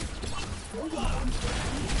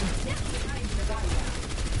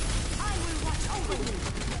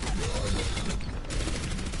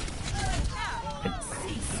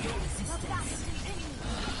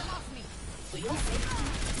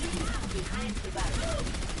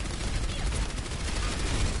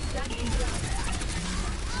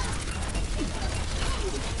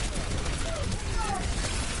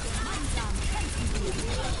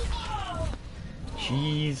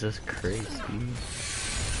 Jesus Christ, dude.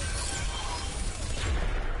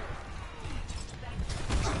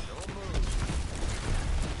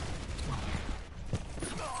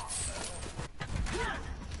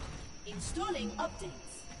 Installing updates.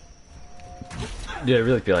 Dude, I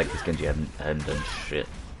really feel like this Genji hadn't done shit.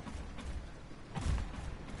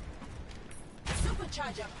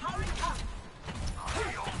 Supercharger powering up. The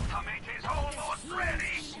ultimate is almost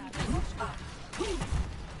ready.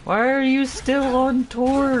 Why are you still on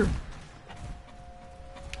tour?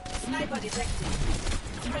 Sniper detected.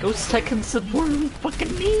 Go second support, we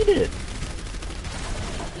fucking need it.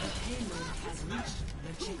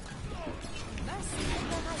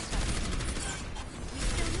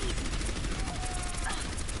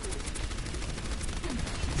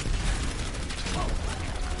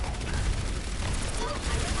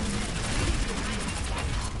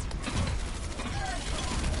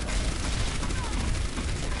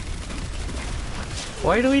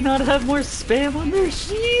 Why do we not have more spam on their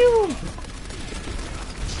shield?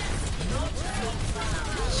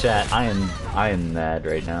 Chat, I am mad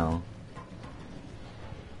right now.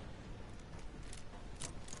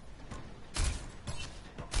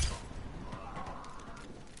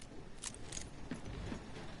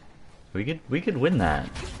 We could win that.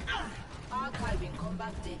 Archiving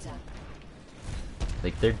combat data.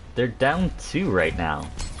 Like they're down 2 right now.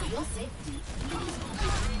 Your safety.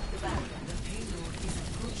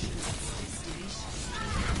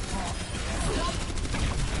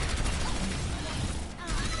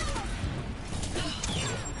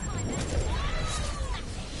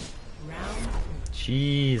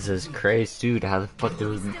 Jesus Christ, dude, how the fuck did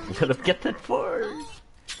we let him get that far?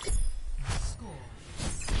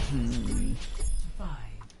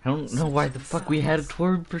 I don't know why the fuck we had a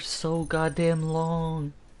Tword for so goddamn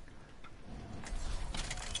long.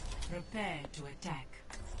 Prepare to attack.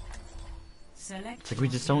 Select. It's like we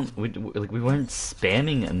just don't, we weren't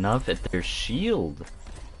spamming enough at their shield.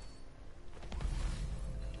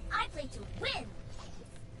 I play to win.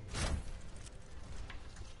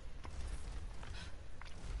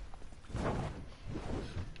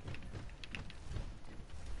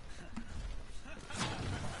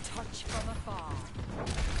 Touch from afar.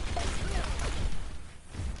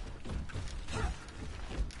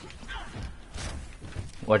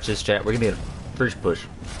 Watch this, chat. We're gonna get a first push.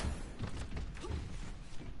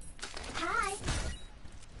 Hi.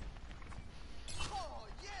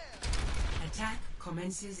 Attack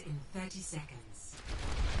commences in 30 seconds.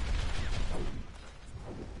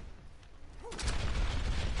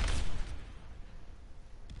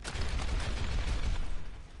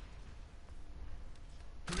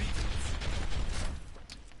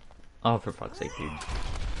 Oh, for fuck's sake, dude.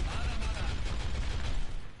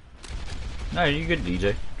 No, you're good,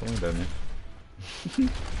 DJ. Don't worry about it.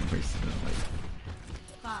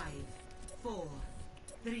 5, 4,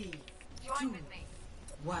 3, 2,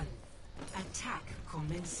 1. Attack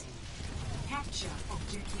commencing. Capture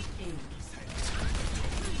objective A.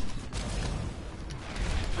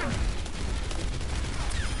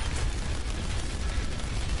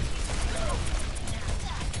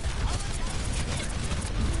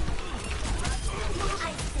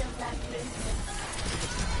 I still love you.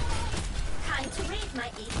 Time to raise my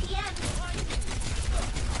APM.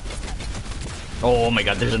 Oh my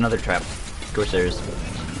god, there's another trap. Of course there is.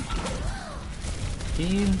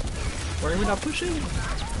 Team, why are we not pushing?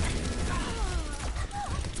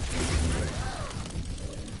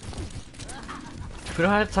 We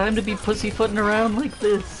don't have time to be pussyfooting around like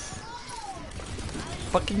this.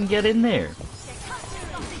 Fucking get in there.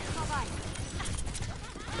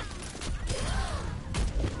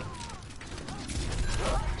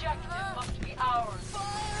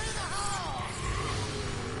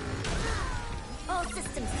 All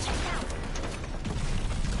systems checked out.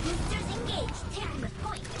 Boosters engaged. Taking the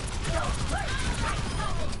point.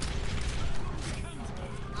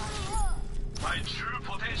 My true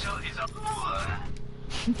potential is a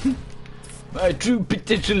My true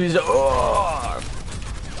potential is off.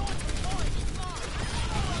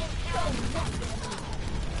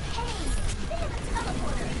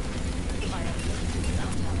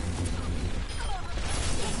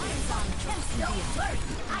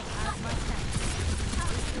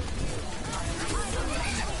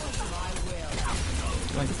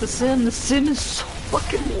 Like the sin is so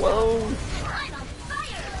fucking low.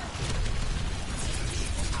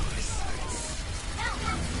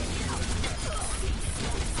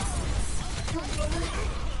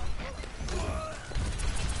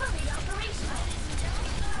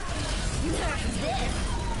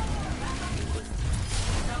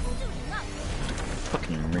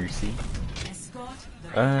 Fucking mercy.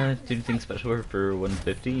 Do you think special for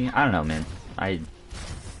 150? I don't know, man. I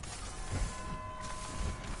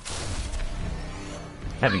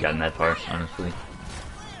haven't gotten that far, honestly.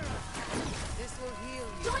 This will heal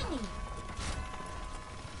you. Join me.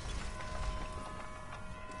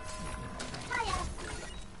 Hiya.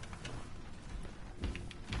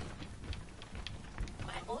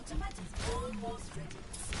 My ultimate is almost ready.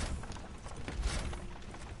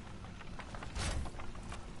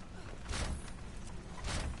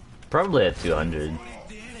 Probably at 200.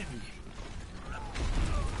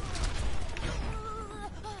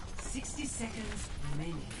 60 seconds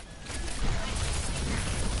remaining.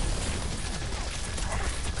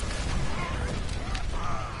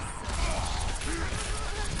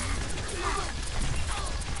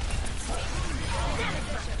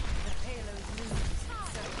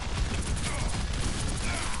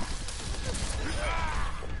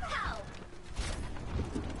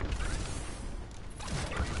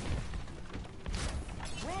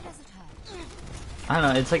 I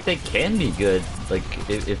don't know, it's like they can be good, like,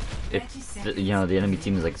 if you know, the enemy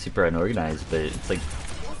team is like super unorganized, but it's like,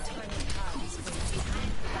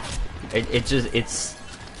 it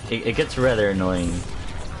gets rather annoying.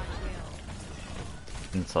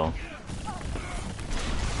 That's all.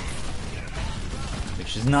 Like,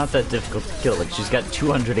 She's not that difficult to kill. Like, she's got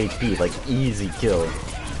 200 HP, like, easy kill. 10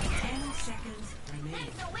 seconds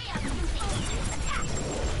remaining.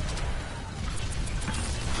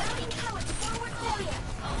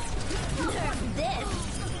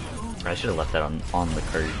 I should have left that on the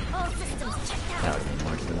cart. All systems checked out. That would have been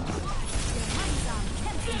more sense.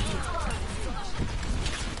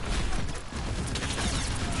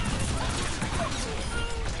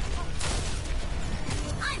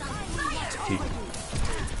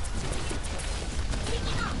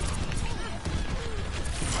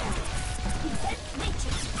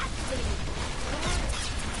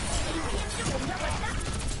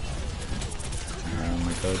 Oh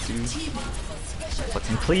my god, dude.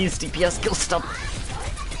 Fucking please, DPS kill stop!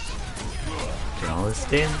 Doing all this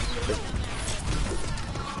damage.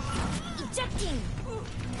 Ejecting.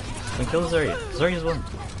 Don't kill Zarya. Zarya's one.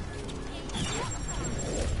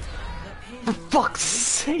 For fuck's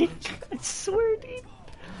sake! I swear, dude.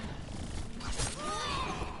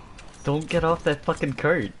 Don't get off that fucking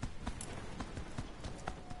cart.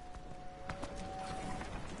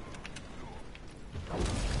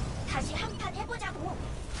 다시 한판 해보자고.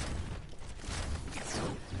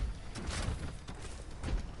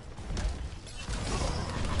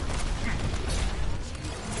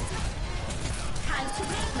 Time to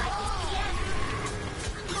make my EPM.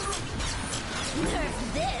 Nerf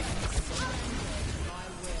this.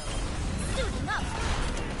 Suiting up.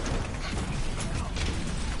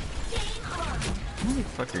 Game on.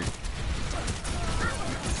 Motherfucker.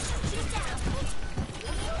 Shoot you down.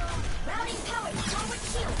 Routing power to forward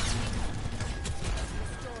shield.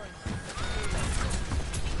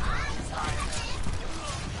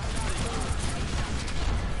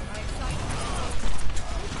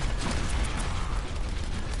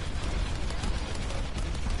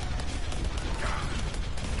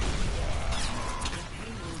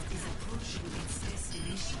 Payload is approaching its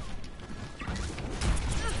destination. I got you a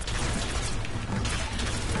challenge.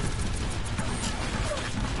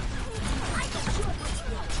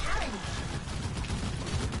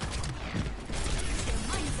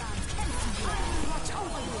 Watch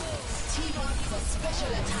over you. T-Bot for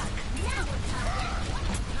special attack. Now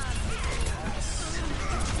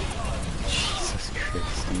Jesus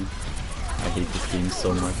Christ, dude. I hate this game so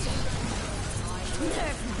much.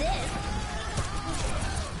 nerf this.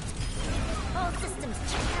 All systems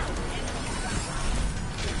check out.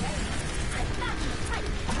 I'm back in the fight.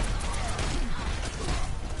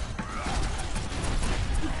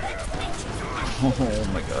 Oh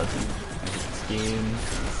my god, dude. I hate this game.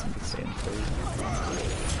 It's insane.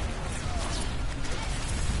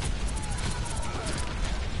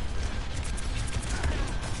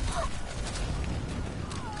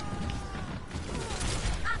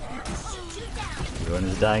 Everyone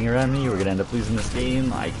is dying around me. We're gonna end up losing this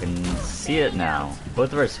game. I can see it now.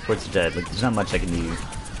 Both of our supports are dead. Like, there's not much I can do.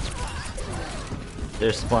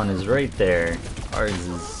 Their spawn is right there. Ours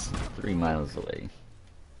is 3 miles away.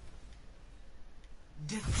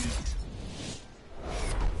 Defeat.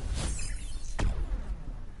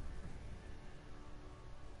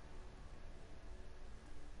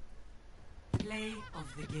 Play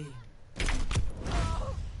of the game.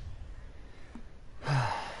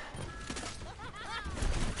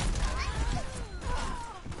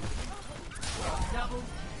 Double.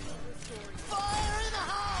 Fire in the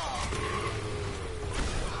hole!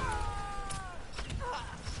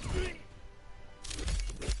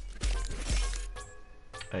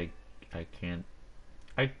 I can't.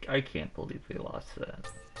 I can't believe we lost that.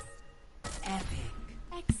 Epic.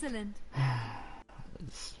 Excellent.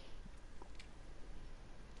 It's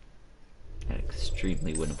an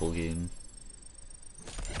extremely winnable game.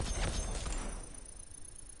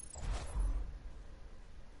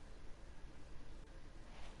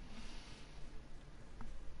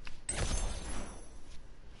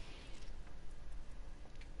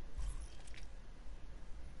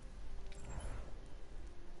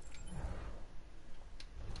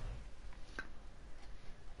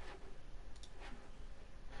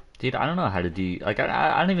 Dude, I don't know how to do, like,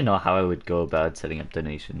 I don't even know how I would go about setting up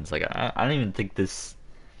donations. Like, I don't even think this,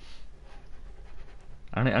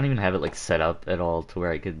 I don't even have it, like, set up at all to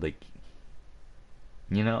where I could, like,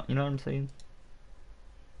 you know what I'm saying?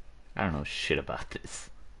 I don't know shit about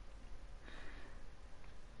this.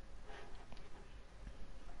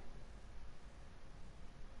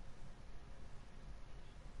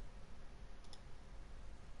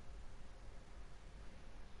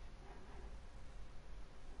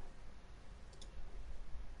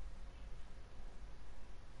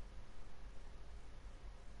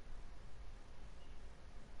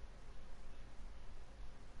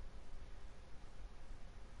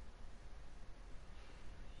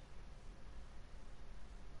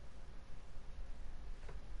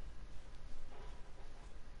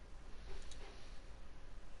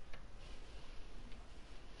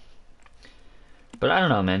 But I don't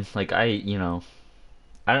know, man. Like you know,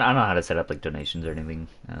 I don't know how to set up like donations or anything.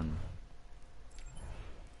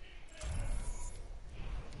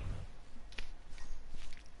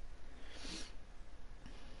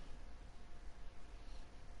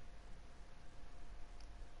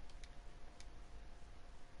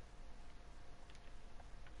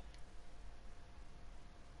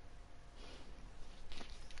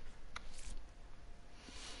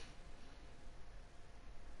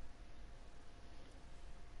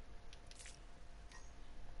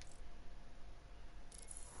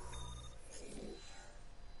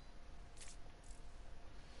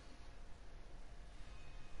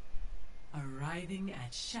 Arriving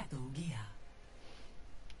at Chateau Gia.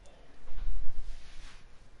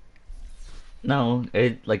 No,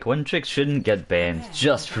 it like one trick shouldn't get banned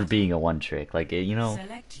just for being a one trick. Like you know.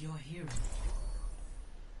 Select your hero.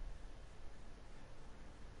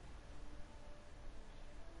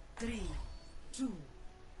 Three, two,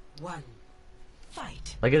 one,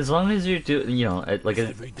 fight. Like as long as you're you know, like with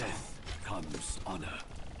every death comes honor.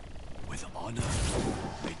 With honor,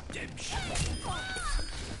 redemption.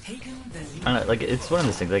 I don't know, like it's one of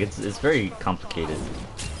those things. Like it's very complicated.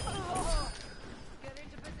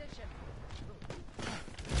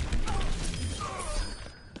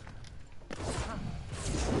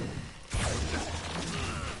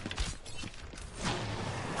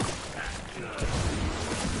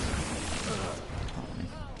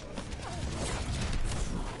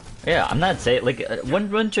 Yeah, I'm not saying like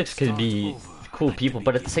one tricks could be cool people,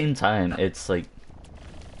 but at the same time, it's like,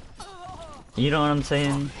 you know what I'm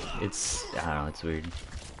saying? It's I don't know, it's weird.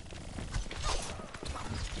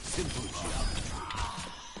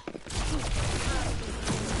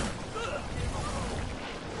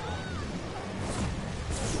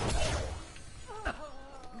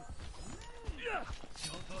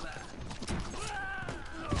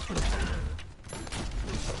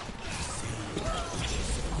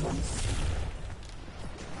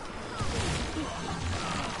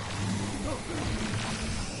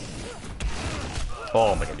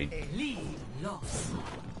 Oh my god, dude.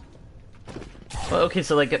 Well, okay,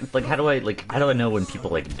 so like how do I know when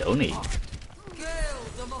people like donate? Art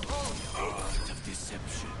of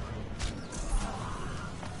deception.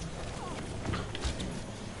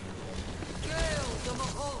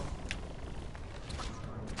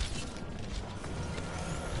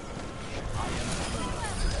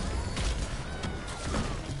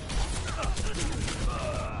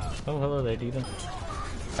 Oh, hello there, Dita.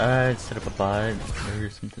 Set up a bot or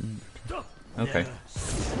something. Okay.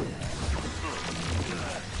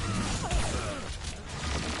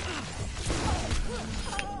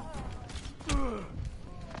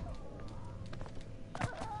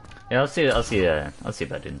 Yeah, I'll see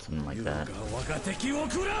about doing something like that.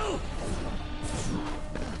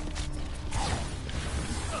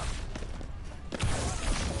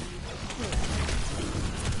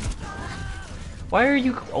 Why are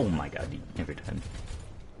you? Oh my god, every time.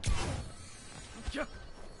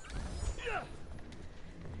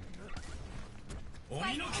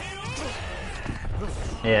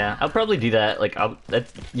 Yeah, I'll probably do that. Like,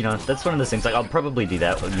 that's that's one of those things. Like, I'll probably do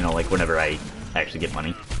that. You know, like whenever I actually get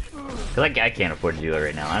money, because I can't afford to do it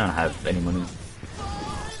right now. I don't have any money.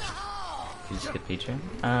 Did you just get Patreon?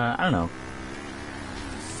 I don't know.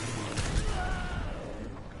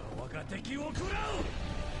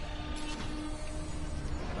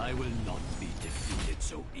 I will not be defeated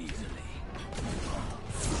so easily.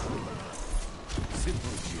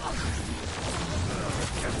 Simple geometry.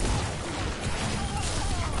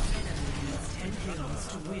 10 kills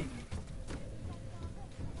to win.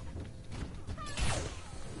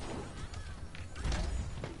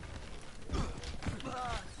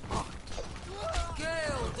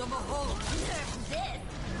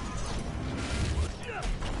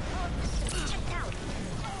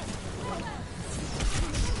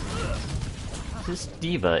 This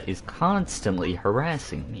diva is constantly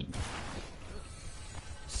harassing me.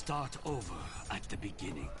 Start over at the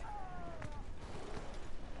beginning.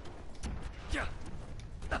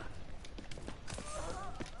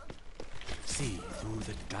 See through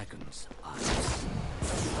the dragon's eyes.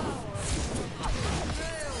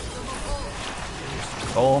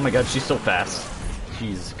 Oh my god, she's so fast.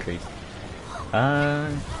 Jesus Christ. I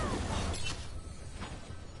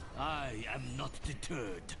am not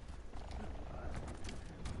deterred.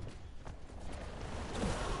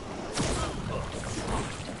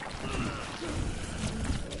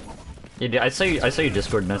 Yeah, dude, I saw your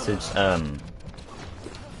Discord message. I'll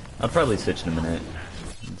probably switch in a minute.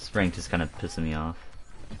 This ranked is kind of pissing me off.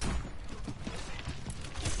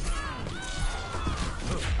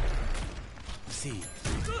 See.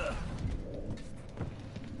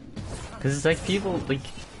 Because it's like people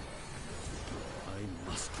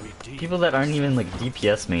that aren't even like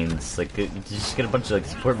DPS mains, like you just get a bunch of like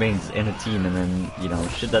support mains in a team, and then you know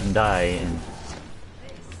shit doesn't die, and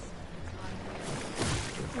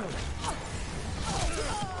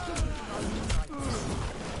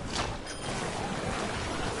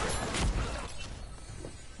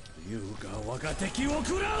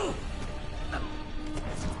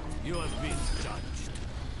You have been judged.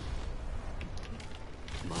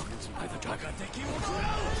 Marked by the dragon.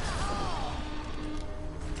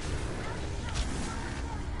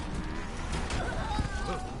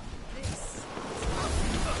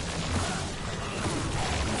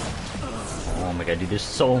 oh my god, dude, there's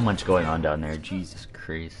so much going on down there. Jesus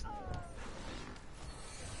Christ.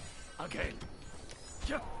 Again.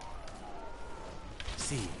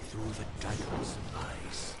 See through the dragon's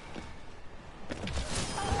eyes.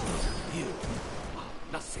 You are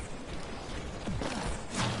nothing.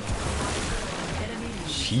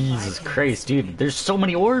 Jesus Christ, dude, there's so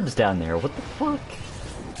many orbs down there. What the fuck?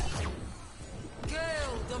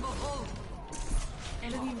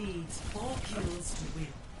 Enemy needs 4 kills to win.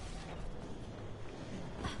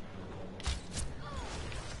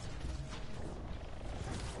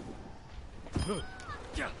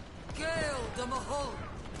 Gale the Mahal.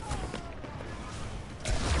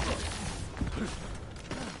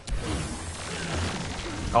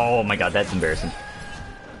 Oh my god, that's embarrassing.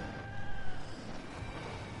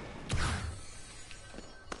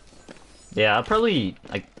 Yeah, I'll probably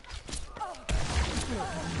like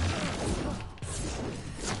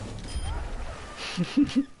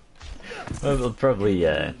we'll probably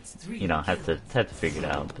you know have to figure it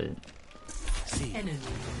out, but Enemy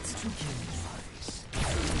needs 2 kills.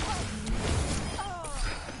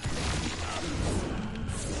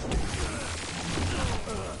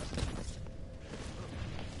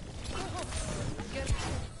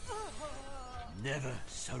 Never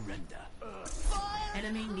surrender.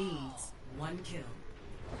 Enemy needs 1 kill.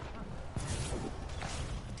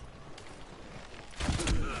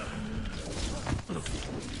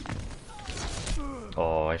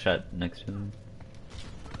 oh, I shot next to him.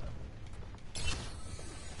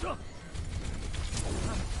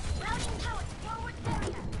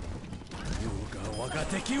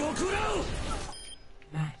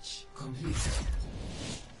 Match complete.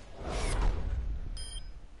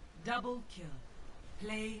 Double kill.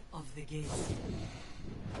 Play of the game.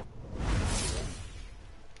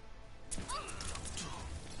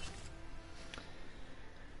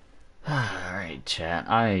 Alright, chat.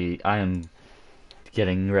 I am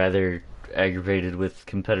getting rather aggravated with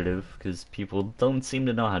competitive because people don't seem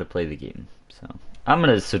to know how to play the game. So I'm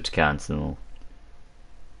gonna switch accounts and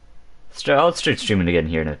I'll start streaming again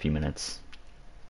here in a few minutes.